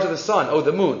 who's in charge of the sun? Oh,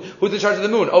 the moon. Who's in charge of the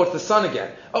moon? Oh, it's the sun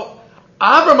again. Oh,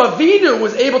 Avram Avinu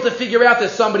was able to figure out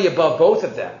there's somebody above both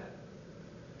of them.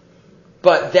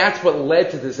 But that's what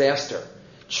led to disaster.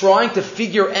 Trying to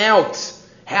figure out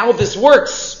how this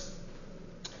works.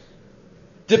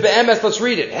 Let's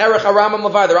read it. The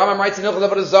Rambam writes in Hilchos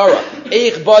Avodah Zarah.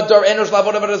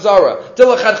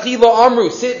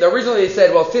 Originally they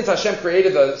said, well, since Hashem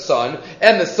created the sun,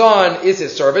 and the sun is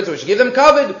his servant, so we should give them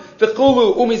kavod.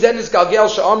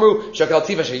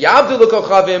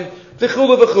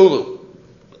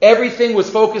 Everything was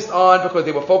focused on, because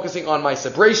they were focusing on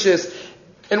Ma'aseh Bereishis,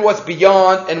 and what's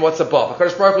beyond and what's above.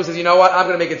 HaKadosh Baruch Hu says, you know what, I'm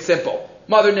going to make it simple.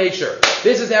 Mother Nature,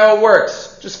 this is how it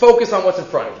works. Just focus on what's in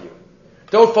front of you.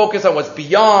 Don't focus on what's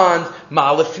beyond,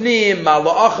 ma'alefnim,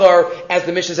 ma'la'achar, as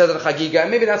the Mishnah says in Chagiga.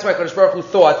 And maybe that's why HaKadosh Baruch Hu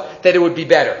thought that it would be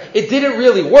better. It didn't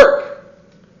really work.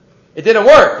 It didn't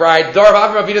work, right? Dar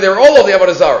Avram Avinu, they were all over the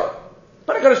Avodah Zarah.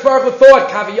 But HaKadosh Baruch Hu thought,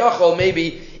 Kaviyachol,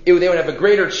 maybe they would have a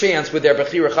greater chance with their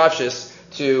Bechira Chavshis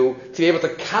to be able to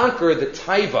conquer the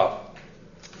Taiva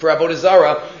for Avodah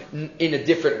Zarah in a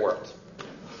different world.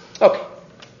 Okay.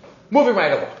 Moving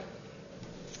right along.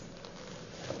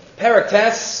 Perek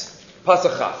Tes,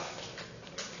 Pasuk Chaf.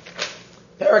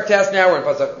 Perek Tes, now we're in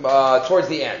Pasuk, towards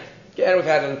the end. Again, we've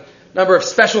had a number of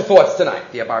special thoughts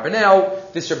tonight. The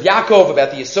Abarbanel, this Rabbi Yaakov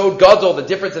about the Yesod Gadol, the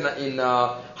difference in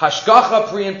Hashgacha,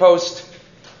 pre and post.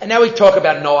 And now we talk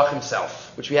about Noach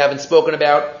himself, which we haven't spoken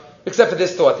about, except for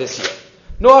this thought this year.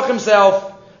 Noach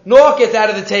himself, Noach gets out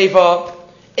of the Teva,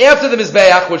 after the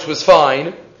Mizbeach, which was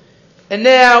fine, and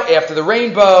now, after the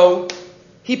rainbow,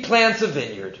 he plants a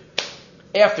vineyard.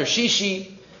 After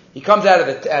Shishi, he comes out of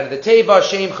the Teva,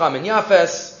 Shem, Cham, and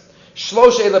Yafes.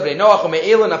 Shlosh Eila b'nei Noach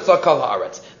u'me'ela nafsa kol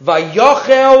ha'aretz.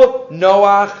 Vayochel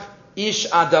Noach ish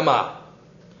adama.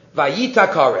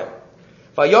 Vayitakarem.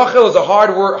 Vayachel is a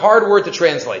hard word to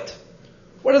translate.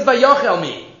 What does Vayachel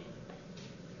mean?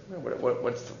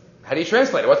 How do you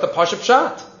translate it? What's the Pashup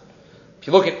Pshat? If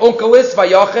you look at Unkelis,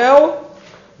 Vayachel,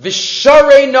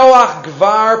 Visharei Noach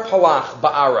Gvar Palach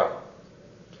Ba'ara.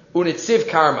 Unitziv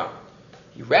Karma.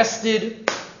 He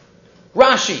rested.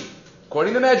 Rashi,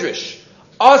 according to the Medrash,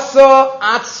 Asa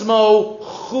Atzmo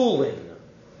Chulin.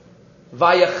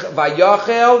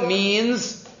 Vayachel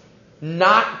means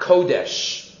not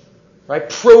Kodesh. Right?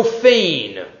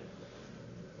 Profane.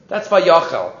 That's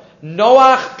Vayachel.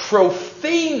 Noach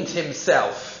profaned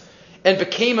himself and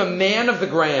became a man of the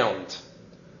ground.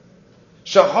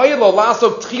 Shahaylo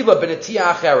lasok tchila b'netia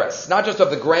acheres. Not just of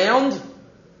the ground,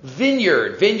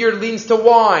 vineyard. Vineyard leads to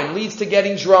wine, leads to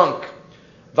getting drunk.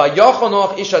 Vayachal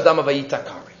Noach ish adama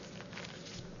vayitakari.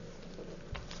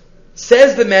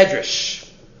 Says the Medrash.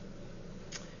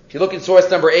 If you look in source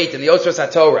number 8 in the Osros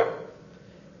HaTorah,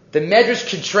 the Medrash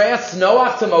contrasts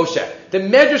Noach to Moshe. The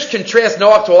Medrash contrasts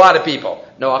Noach to a lot of people.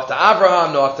 Noach to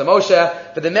Abraham, Noach to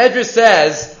Moshe. But the Medrash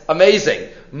says, amazing,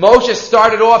 Moshe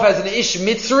started off as an Ish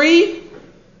Mitzri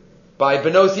by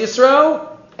Benos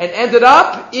Yisro and ended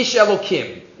up Ish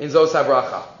Elokim in Zos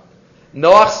HaBracha.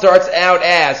 Noach starts out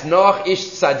as Noach Ish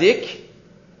Tzadik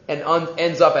and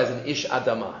ends up as an Ish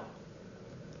Adama.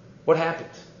 What happened?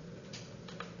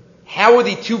 How were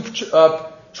the two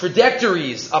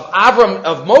trajectories of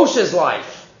Moshe's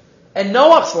life and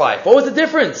Noach's life? What was the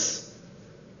difference?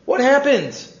 What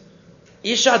happened?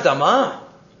 Ish Adama.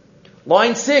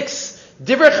 Line 6.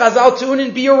 Divrei Chazal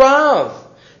Tu'unin Biyarav.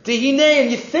 Tehine,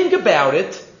 and you think about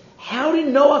it, how did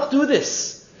Noach do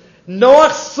this?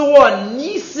 Noach saw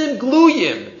Nisim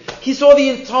Gluyim. He saw the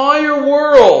entire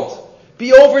world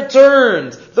be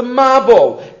overturned. The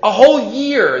Mabo. A whole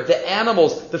year, the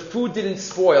animals, the food didn't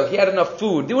spoil. He had enough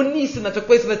food. There were Nisim that took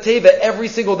place on the Teva every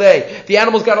single day. The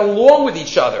animals got along with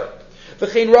each other. He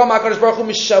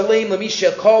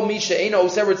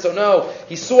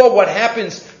saw what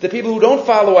happens to people who don't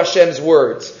follow Hashem's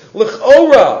words. If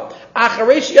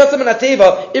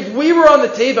we were on the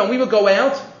Teva and we would go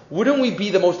out, wouldn't we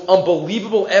be the most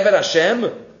unbelievable Eved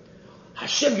Hashem?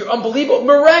 Hashem, you're unbelievable,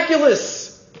 miraculous.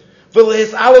 And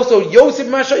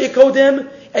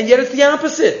yet it's the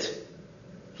opposite.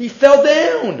 He fell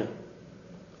down.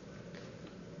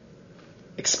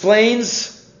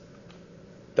 Explains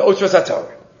the Otros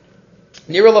HaTorah.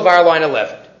 Nira Lavar, line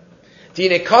 11.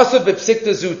 Dine kasav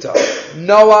b'psikta zuta.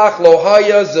 Noach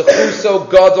lohaya zechuso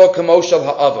gadol kamoshel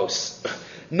ha'avos.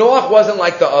 Noach wasn't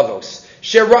like the avos.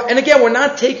 And again, we're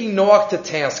not taking Noach to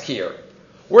task here.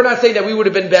 We're not saying that we would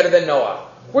have been better than Noach.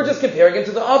 We're just comparing him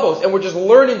to the avos, and we're just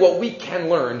learning what we can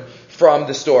learn from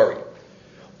the story.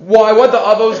 Why? What the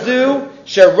avos do?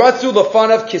 Sheratzu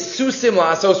lefanav kisusim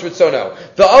la'asos ritzono.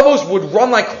 The avos would run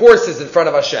like horses in front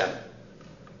of Hashem.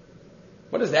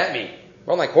 What does that mean?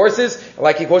 Run like horses?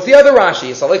 Like he quotes the other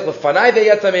Rashi.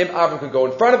 Avram could go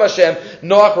in front of Hashem.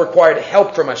 Noach required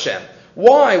help from Hashem.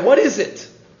 Why? What is it?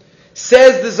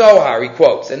 Says the Zohar, he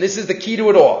quotes, and this is the key to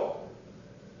it all.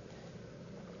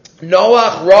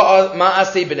 Noach ra'a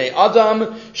ma'aseh b'nei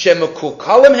Adam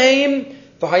shemekukalim heim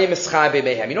v'hayim eschai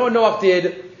b'meihem. You know what Noach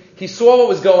did? He saw what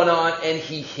was going on and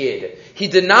he hid. He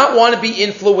did not want to be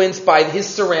influenced by his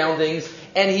surroundings,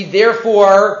 and he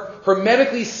therefore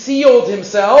hermetically sealed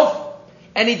himself,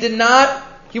 and he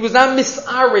was not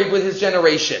misareg with his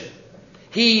generation.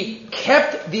 He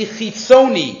kept the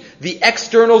chitzoni, the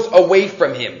externals, away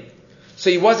from him. So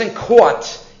he wasn't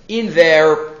caught in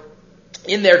their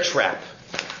trap.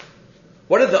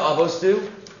 What did the avos do?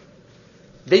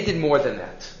 They did more than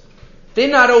that. They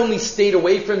not only stayed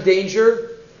away from danger,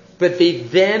 but they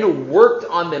then worked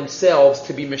on themselves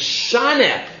to be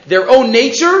meshana, their own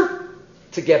nature,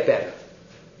 to get better.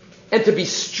 And to be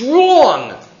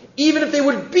strong, even if they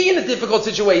would be in a difficult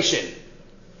situation.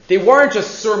 They weren't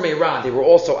just sur meirah, they were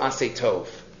also aseh tov.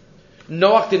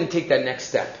 Noach didn't take that next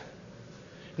step.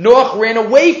 Noach ran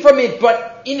away from it,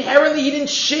 but inherently he didn't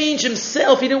change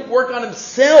himself, he didn't work on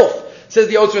himself. Says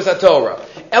the Otros HaTorah.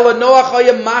 Ela Noach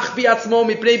haya machbi atzmo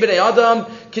mipnei bnei Adam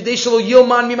kedei shelo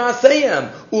yilman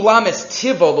mimaaseihem ulam es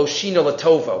tivo lo shino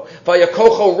latovo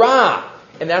vayakocho ra.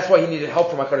 And that's why he needed help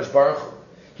from HaKadosh Baruch Hu.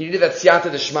 He needed that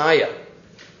siyata d'shmaya.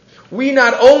 We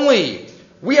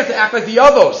have to act like the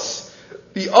avos.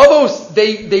 The avos,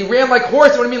 they ran like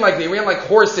horses. What do I mean? Like they ran like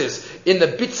horses in the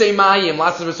bitzei mayim,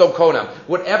 lasas v'sov konam.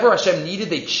 Whatever Hashem needed,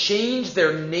 they changed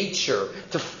their nature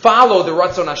to follow the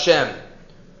Ratzon Hashem.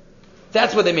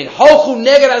 That's what they mean. Holchu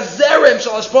neged hazerem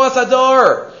shel hashpa'as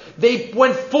hadar. They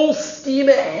went full steam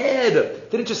ahead.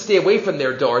 They didn't just stay away from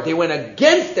their door. They went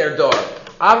against their door.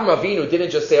 Avram Avinu didn't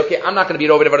just say, okay, I'm not going to be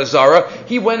an Avodah Zarah.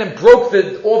 He went and broke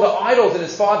all the idols in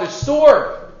his father's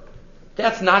store.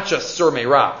 That's not just Sur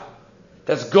Meirav.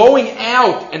 That's going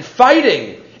out and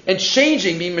fighting and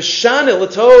changing, being Meshana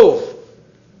L'Tov.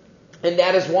 And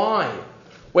that is why,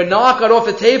 when Noach got off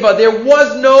the Teva, there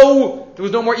was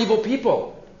no more evil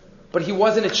people. But he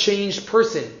wasn't a changed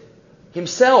person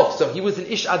himself, so he was an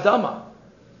Ish Adama.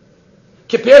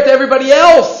 Compared to everybody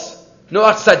else,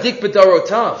 Noach Tzaddik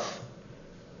B'Darotav.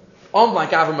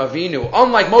 Unlike Avram Avinu,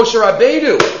 unlike Moshe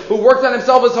Rabbeinu, who worked on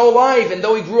himself his whole life, and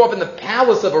though he grew up in the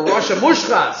palace of a Rasha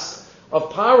Mushchas of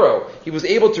Paro, he was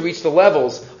able to reach the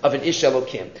levels of an Ish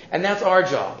Elokim. And that's our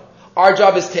job. Our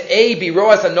job is to be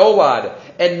Roas HaNolad,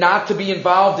 and not to be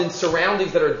involved in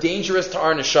surroundings that are dangerous to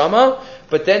our neshama,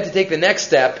 but then to take the next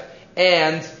step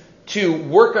and to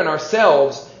work on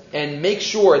ourselves and make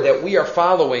sure that we are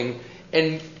following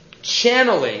and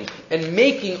channeling and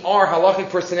making our halachic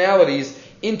personalities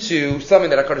into something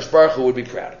that HaKadosh Baruch Hu would be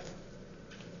proud of.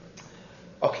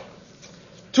 Okay.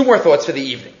 2 more thoughts for the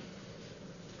evening.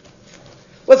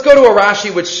 Let's go to a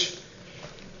Rashi which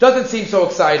doesn't seem so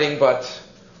exciting, but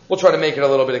we'll try to make it a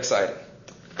little bit exciting.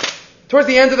 Towards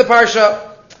the end of the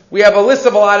Parsha, we have a list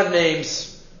of a lot of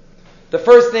names. The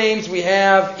first names we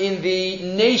have in the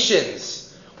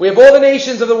nations. We have all the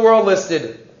nations of the world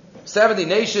listed. 70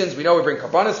 nations. We know we bring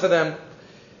karbanos for them.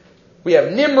 We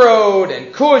have Nimrod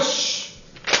and Cush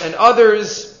and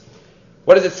others.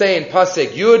 What does it say in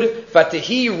Pasuk Yud?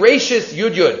 Vatihi Rashis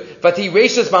Yud Yud. Vatihi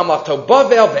Rashis Mamlachto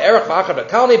Bavel ve'erach v'achad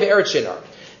v'kalni ve'eret Shinar.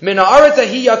 Min ha'aretz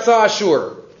ahi yatsa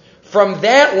Ashur. From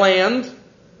that land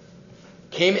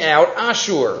came out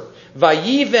Ashur.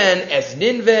 Vayiven es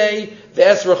Ninveh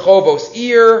ve'es Rechovos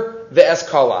Ir ve'es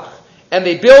Kalach. And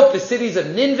they built the cities of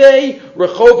Ninveh,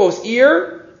 Rechovos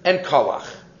Ir, and Kalach.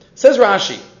 Says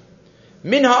Rashi,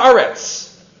 Min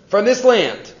ha'aretz, from this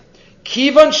land,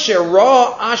 Kivan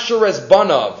Shera Ashur es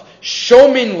Banav,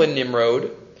 Shomin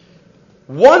LeNimrod.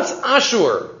 Once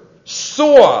Ashur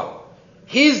saw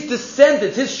his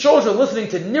descendants, his children, listening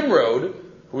to Nimrod,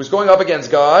 who was going up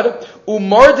against God,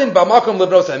 Umardin Bamakom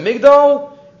Libnos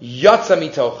HaMigdal, Yatza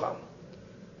Mitocham.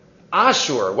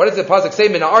 Ashur, what does the pasuk say?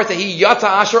 Min ha'artahi Yatza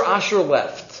Ashur, Ashur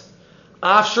left.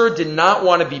 Ashur did not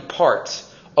want to be part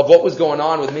of what was going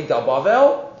on with Migdal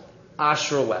Bavel.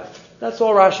 Ashur left. That's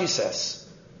all Rashi says.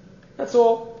 That's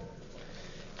all.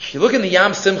 If you look in the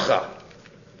Yam Simcha,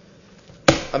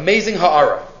 amazing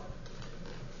ha'ara.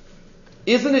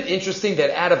 Isn't it interesting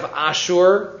that out of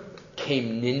Ashur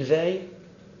came Ninveh?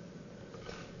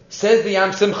 Says the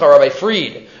Yam Simcha, Rabbi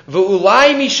Fried,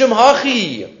 V'ulai mishum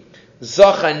hachi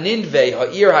zacha Ninveh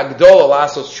ha'ir hagdol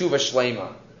alasos tshuva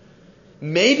shlema.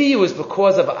 Maybe it was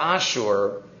because of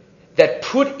Ashur that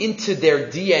put into their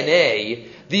DNA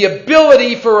the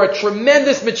ability for a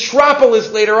tremendous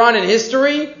metropolis later on in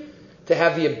history to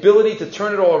have the ability to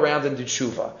turn it all around and do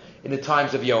tshuva in the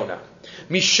times of Yonah.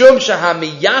 Mishum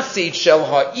shahamiyasid shel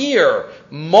ha'ir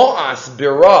mo'as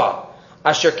bira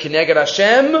asher kineged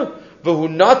Hashem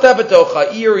v'hunata b'toch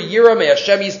ha'ir yira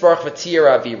me'Hashem yisbarach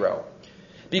v'tir aviro.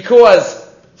 Because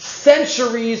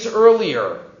centuries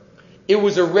earlier, it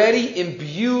was already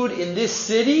imbued in this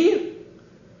city,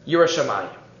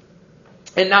 Yerushalayim,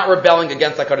 and not rebelling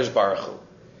against HaKadosh Baruch Hu.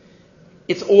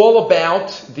 It's all about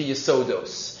the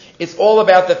Yesodos. It's all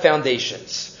about the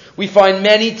foundations. We find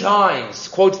many times,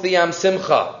 quotes the Yam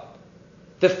Simcha,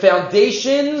 the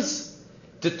foundations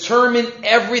determine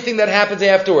everything that happens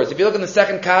afterwards. If you look in the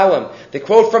second column, they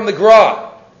quote from the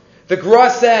Gra. The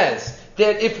Gra says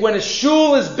that when a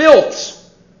shul is built,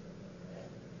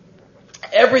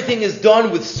 everything is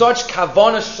done with such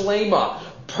kavana shlema,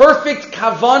 perfect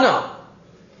kavana.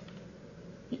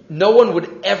 No one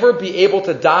would ever be able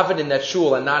to daven in that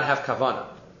shul and not have kavana.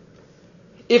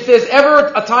 If there's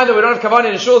ever a time that we don't have kavana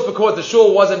in a shul, it's because the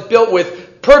shul wasn't built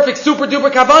with perfect, super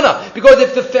duper kavana. Because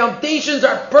if the foundations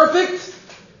are perfect,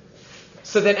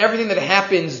 so then everything that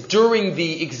happens during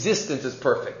the existence is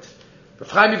perfect. Rav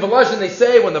Chaim Volozhin, they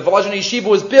say, when the Volozhin Yeshiva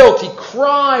was built, he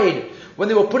cried when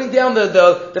they were putting down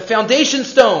the foundation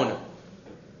stone,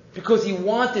 because he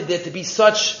wanted there to be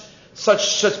such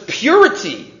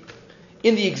purity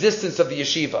in the existence of the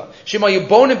yeshiva. Shema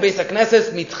Yubonim Beis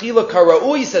HaKnesses Mitchila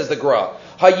Karaui, says the Gra.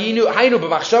 Hayinu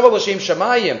b'machshava l'shem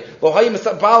shamayim lo hayim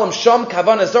balam sham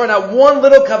kavana zara. Not one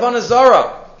little kavana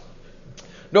zara.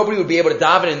 Nobody would be able to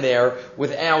daven in there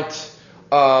without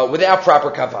proper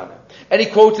kavana. And he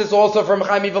quotes this also from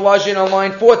Chaim Volozhin on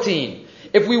line 14.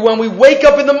 When we wake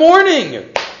up in the morning,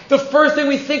 the first thing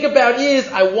we think about is,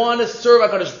 I want to serve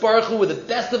HaKadosh Baruch Hu with the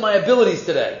best of my abilities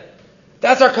today.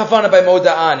 That's our kavanah by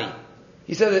Moda'ani.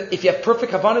 He said that if you have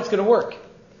perfect kavanah, it's going to work.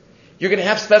 You're going to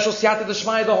have special siyata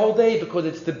d'shmaya the whole day because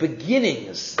it's the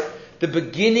beginnings. The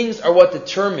beginnings are what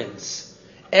determines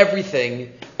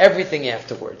everything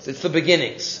afterwards. It's the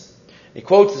beginnings. He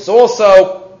quotes this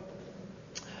also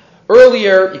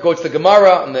earlier. He quotes the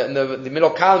Gemara in the middle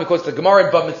column. He quotes the Gemara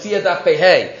in Bava Metzia Daf Pei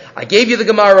Hey. I gave you the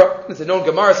Gemara. It's a known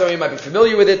Gemara. Some of you might be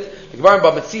familiar with it. The Gemara in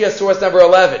Bava Metzia, source number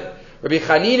 11. Rabbi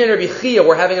Chanina and Rabbi Chia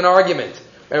were having an argument.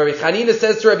 And Rabbi Chanina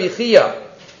says to Rabbi Chia,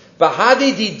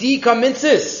 "V'hadi didi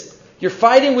kaminsis." You're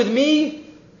fighting with me?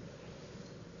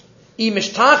 If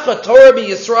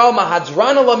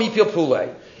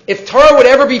Torah would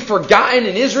ever be forgotten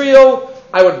in Israel,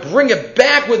 I would bring it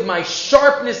back with my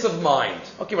sharpness of mind.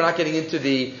 Okay, we're not getting into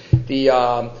the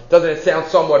doesn't it sound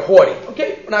somewhat haughty?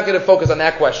 Okay, we're not going to focus on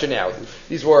that question now.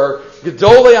 These were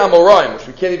Gedolei Amoraim, which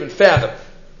we can't even fathom.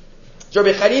 So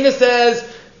Rabbi Chanina says,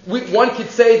 one could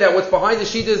say that what's behind the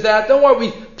sheet is that, don't worry,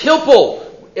 we pilpul.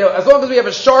 As long as we have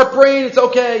a sharp brain, it's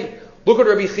okay. Look what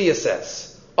Rabbi Chia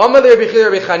says. Amar Rabbi Chia,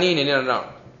 Rabbi Chanina. No.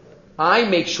 I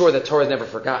make sure that Torah is never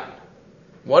forgotten.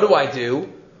 What do I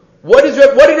do? What did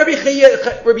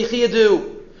Rabbi Chia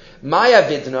do? Maya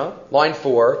vidna, line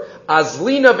 4.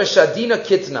 Azlina v'shadina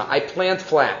kitna. I plant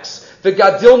flax.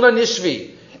 V'gadilna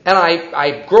nishvi. And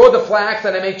I grow the flax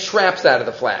and I make traps out of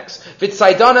the flax.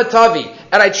 V'tzaydana tavi.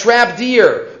 And I trap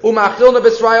deer. Umachilna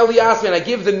b'Israel liyasmi. And I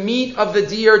give the meat of the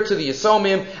deer to the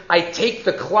Yisomim. I take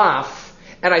the cloth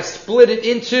and I split it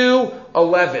into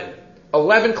 11.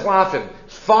 11 klafim.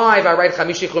 5 I write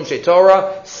Chamishi Chumshei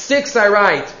Torah. 6 I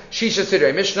write Shisha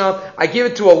Sidrei Mishnah. I give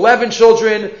it to 11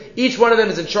 children. Each one of them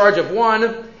is in charge of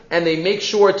one. And they make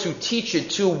sure to teach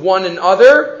it to one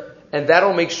another. And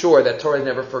that'll make sure that Torah is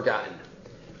never forgotten.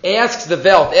 Asks the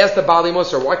Velt, asks the Bali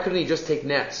Musar, why couldn't he just take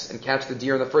nets and catch the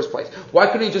deer in the first place? Why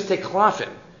couldn't he just take klafim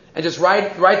and just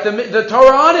write the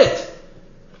Torah on it?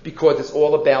 Because it's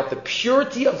all about the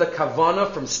purity of the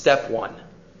kavanah from step 1.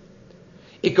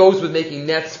 It goes with making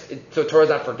nets so Torah is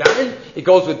not forgotten. It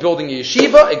goes with building a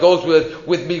yeshiva. It goes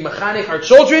with being mechanic our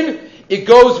children. It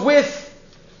goes with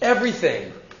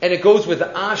everything. And it goes with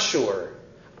Ashur.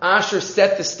 Ashur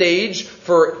set the stage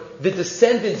for the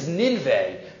descendants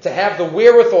Ninveh to have the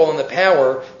wherewithal and the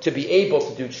power to be able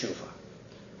to do tshuva.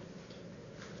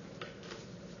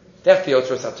 That's the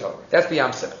Otzros HaTorah. That's the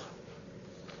Yam Simcha.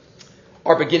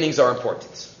 Our beginnings are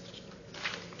important.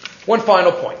 One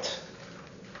final point.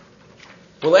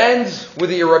 We'll end with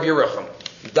the Rav Yerucham,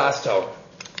 Das Torah.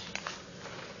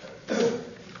 Rav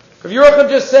Yerucham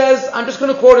just says, I'm just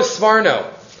going to quote a Svarno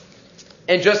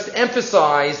and just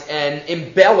emphasize and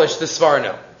embellish the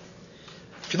Svarno.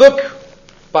 If you look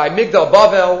by Migdal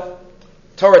Bavel,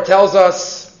 Torah tells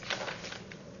us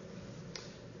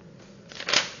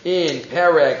in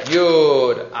Perek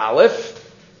Yud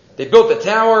Aleph, they built the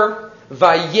tower.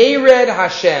 Vayered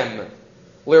Hashem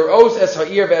lir'os es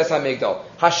ha'ir ve'es ha'migdal.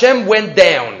 Hashem went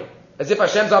down, as if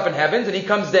Hashem's up in heavens and He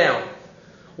comes down.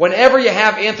 Whenever you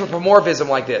have anthropomorphism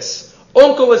like this,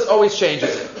 Onkelos always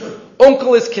changes it.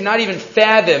 Onkelos cannot even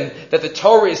fathom that the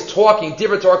Torah is talking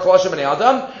Divrei Torah Kol Hashem B'nei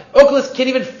Adam. Onkelos can't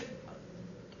even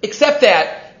accept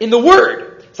that in the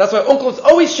word. So that's why Onkelos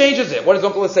always changes it. What does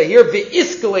Onkelos say here?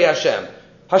 Ve'iskele Hashem.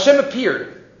 Hashem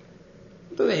appeared.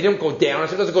 He didn't go down.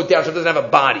 Hashem doesn't go down. Hashem doesn't have a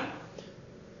body.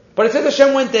 But it says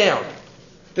Hashem went down.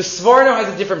 The Svarno has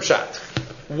a different shot.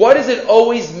 What does it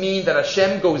always mean that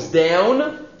Hashem goes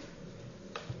down?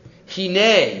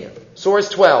 Hinei, source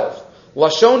 12.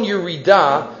 Lashon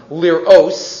Yerida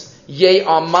lir'os ye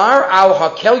amar al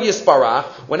hakel yisparach.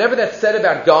 Whenever that's said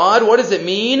about God, what does it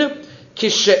mean?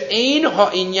 Kishe'ein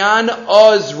ha'inyan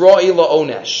oz ro'i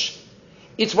la'onesh.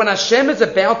 It's when Hashem is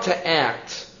about to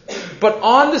act, but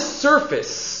on the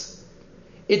surface,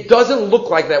 it doesn't look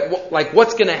like that. Like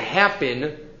what's going to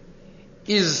happen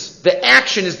is the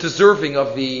action is deserving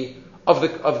of the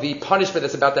punishment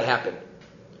that's about to happen.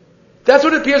 That's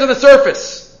what appears on the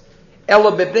surface.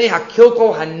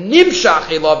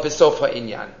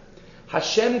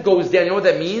 Hashem goes down. You know what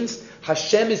that means?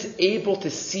 Hashem is able to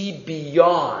see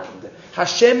beyond.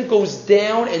 Hashem goes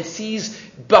down and sees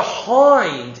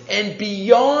behind and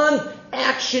beyond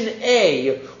action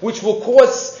A, which will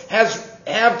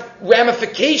have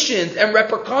ramifications and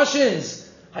repercussions.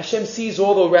 Hashem sees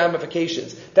all the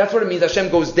ramifications. That's what it means. Hashem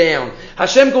goes down.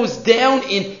 Hashem goes down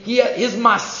in His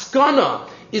maskana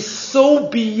is so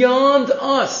beyond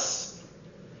us.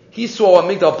 He saw what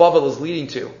Migdal Bavel is leading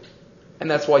to, and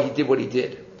that's why He did what He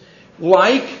did.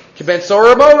 Like Ben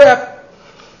Sorah Moreh.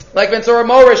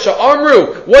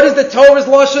 Sha'amru. What is the Torah's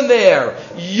lashon there?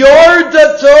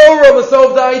 Yarda Torah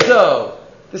l'sov daito.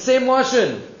 The same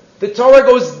lashon. The Torah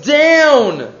goes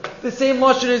down. The same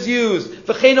lashon is used.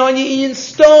 V'chein ani in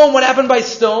stone. What happened by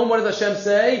stone? What does Hashem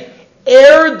say?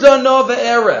 Er dana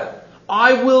ve'era.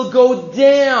 I will go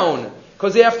down.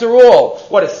 Because after all,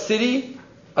 what, a city?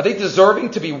 Are they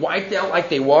deserving to be wiped out like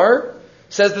they were?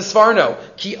 Says the Sfarno,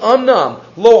 Ki amnam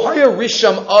lo haya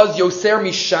risham az yoser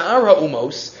mishar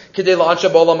ha'umos k'dei la'ansha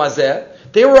b'olam hazeh.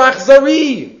 They were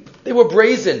achzari. They were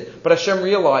brazen. But Hashem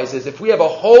realizes if we have a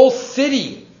whole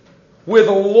city where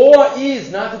the law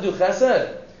is not to do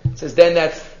chesed, it says then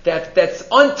that's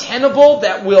untenable.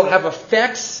 That will have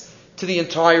effects to the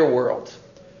entire world.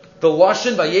 The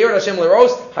lashon vayered Hashem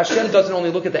leros. Hashem doesn't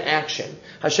only look at the action.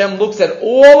 Hashem looks at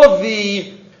all of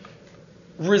the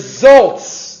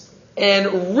results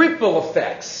and ripple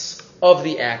effects of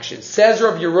the action. Says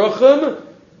Rav Yerucham,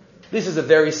 this is a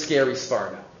very scary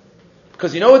svar now.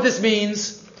 Because you know what this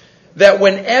means? That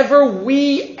whenever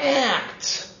we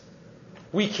act,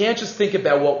 we can't just think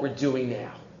about what we're doing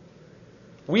now.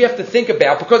 We have to think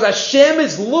about, because Hashem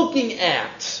is looking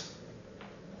at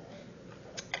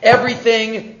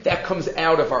everything that comes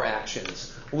out of our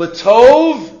actions.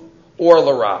 L'tov or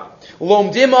l'ra.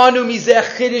 Lomdim anu mizeh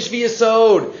chidish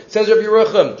v'yasod. Says Rabbi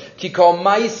Yerucham, ki kol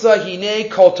ma'isa hine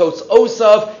kol tos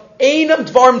osav einam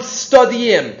dvarm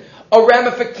stadiyim. A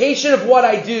ramification of what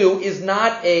I do is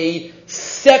not a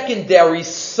secondary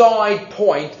side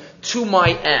point to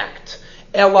my act.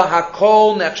 Ela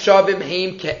hakol nechshavim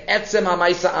heim ke'etzem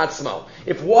ha'maisa atzmo.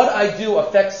 If what I do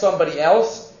affects somebody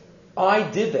else, I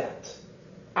did that.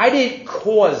 I didn't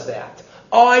cause that.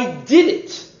 I did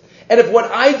it. And if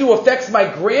what I do affects my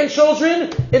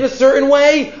grandchildren in a certain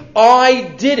way,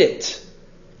 I did it.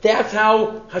 That's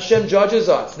how Hashem judges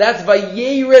us. That's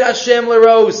Vayered Hashem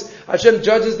Leros. Hashem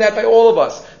judges that by all of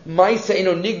us. Maisa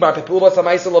eno nigbar pepulas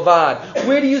ha'maisa levad.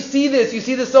 Where do you see this? You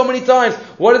see this so many times.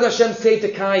 What does Hashem say to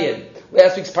Cain?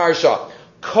 Last week's parsha.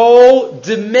 Kol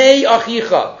demei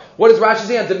achicha. What does Rashi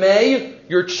say on demei?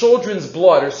 Your children's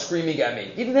blood are screaming at me.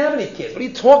 He didn't have any kids. What are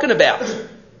you talking about?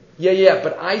 Yeah,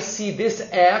 but I see this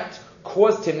act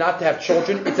caused him not to have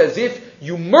children. It's as if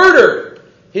you murdered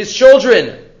his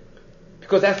children.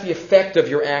 Because that's the effect of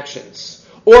your actions.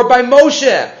 Or by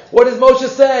Moshe. What does Moshe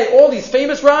say? All these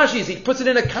famous Rashis. He puts it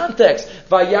in a context.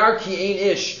 Vayar ki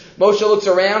ein ish. Moshe looks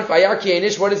around. Vayar ki ein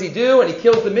ish. What does he do? And he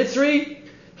kills the Mitzri.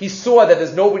 He saw that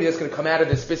there's nobody that's going to come out of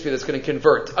this Mitzri that's going to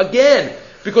convert. Again,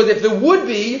 because if there would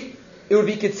be, it would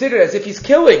be considered as if he's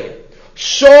killing.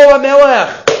 Shaul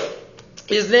HaMelech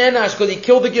is Nanash because he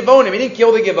killed the Givonim. He didn't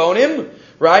kill the Givonim,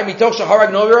 right? Mitoch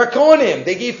Shaharag Novi Rakonim.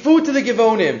 They gave food to the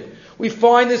Givonim. We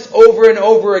find this over and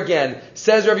over again.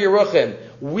 Says Rav Yerucham,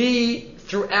 we,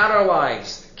 throughout our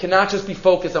lives, cannot just be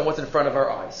focused on what's in front of our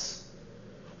eyes.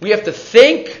 We have to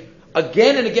think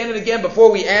again and again and again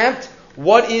before we act,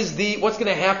 what's going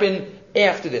to happen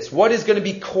after this? What is going to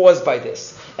be caused by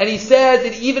this? And he says,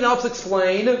 it even helps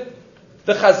explain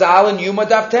the Chazal in Yuma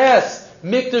Daf Tes.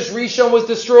 Mikdash Rishon was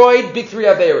destroyed, big three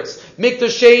Averis.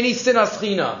 Mikdash Sheni, Sinas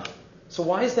Chinam. So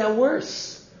why is that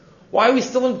worse? Why are we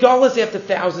still in Galus after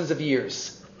thousands of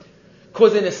years?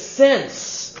 Because in a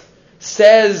sense,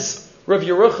 says Rav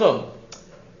Yerucham,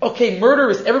 okay,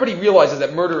 everybody realizes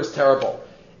that murder is terrible.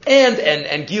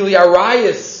 And Gili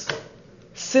Arayis,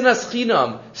 Sinas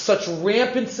Chinam, such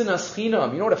rampant Sinas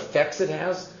Chinam, you know what effects it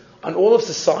has on all of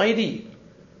society?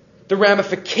 The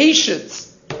ramifications.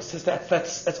 Says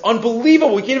that's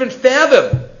unbelievable. We can't even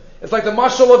fathom. It's like the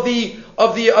mashal of the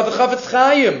Chavetz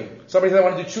Chaim. Somebody said, I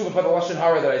want to do tshuva for the lashon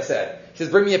hara that I said. He says,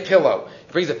 bring me a pillow.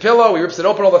 He brings a pillow. He rips it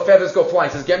open. All the feathers go flying.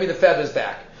 He says, get me the feathers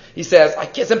back. He says,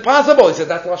 it's impossible. He says,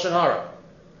 that's lashon hara.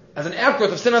 As an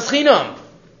outgrowth of sinas chinam.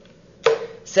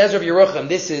 Says Rav Yerucham,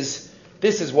 this is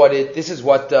what the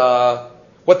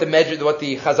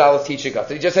Chazal is teaching us.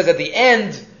 And he just says at the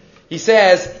end. He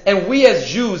says, and we as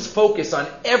Jews focus on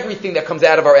everything that comes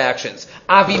out of our actions.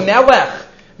 Avimelech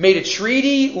made a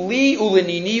treaty, li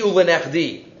ulenini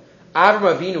ulenechdi.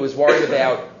 Avram Avinu is worried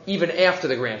about even after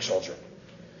the grandchildren.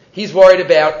 He's worried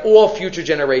about all future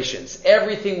generations.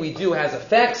 Everything we do has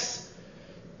effects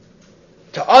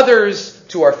to others,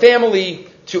 to our family,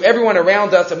 to everyone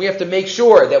around us, and we have to make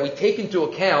sure that we take into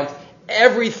account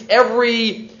every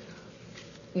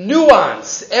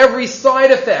nuance, every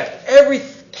side effect, every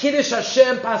Kiddush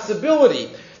Hashem possibility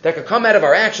that could come out of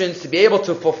our actions to be able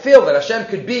to fulfill that Hashem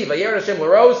could be Vayer Hashem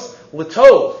L'ros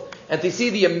L'tov, and to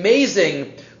see the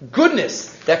amazing goodness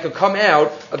that could come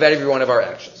out of every one of our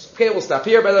actions. Okay, we'll stop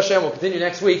here. By Hashem, we'll continue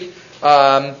next week,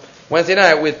 Wednesday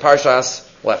night with Parshas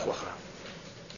Lech Lecha.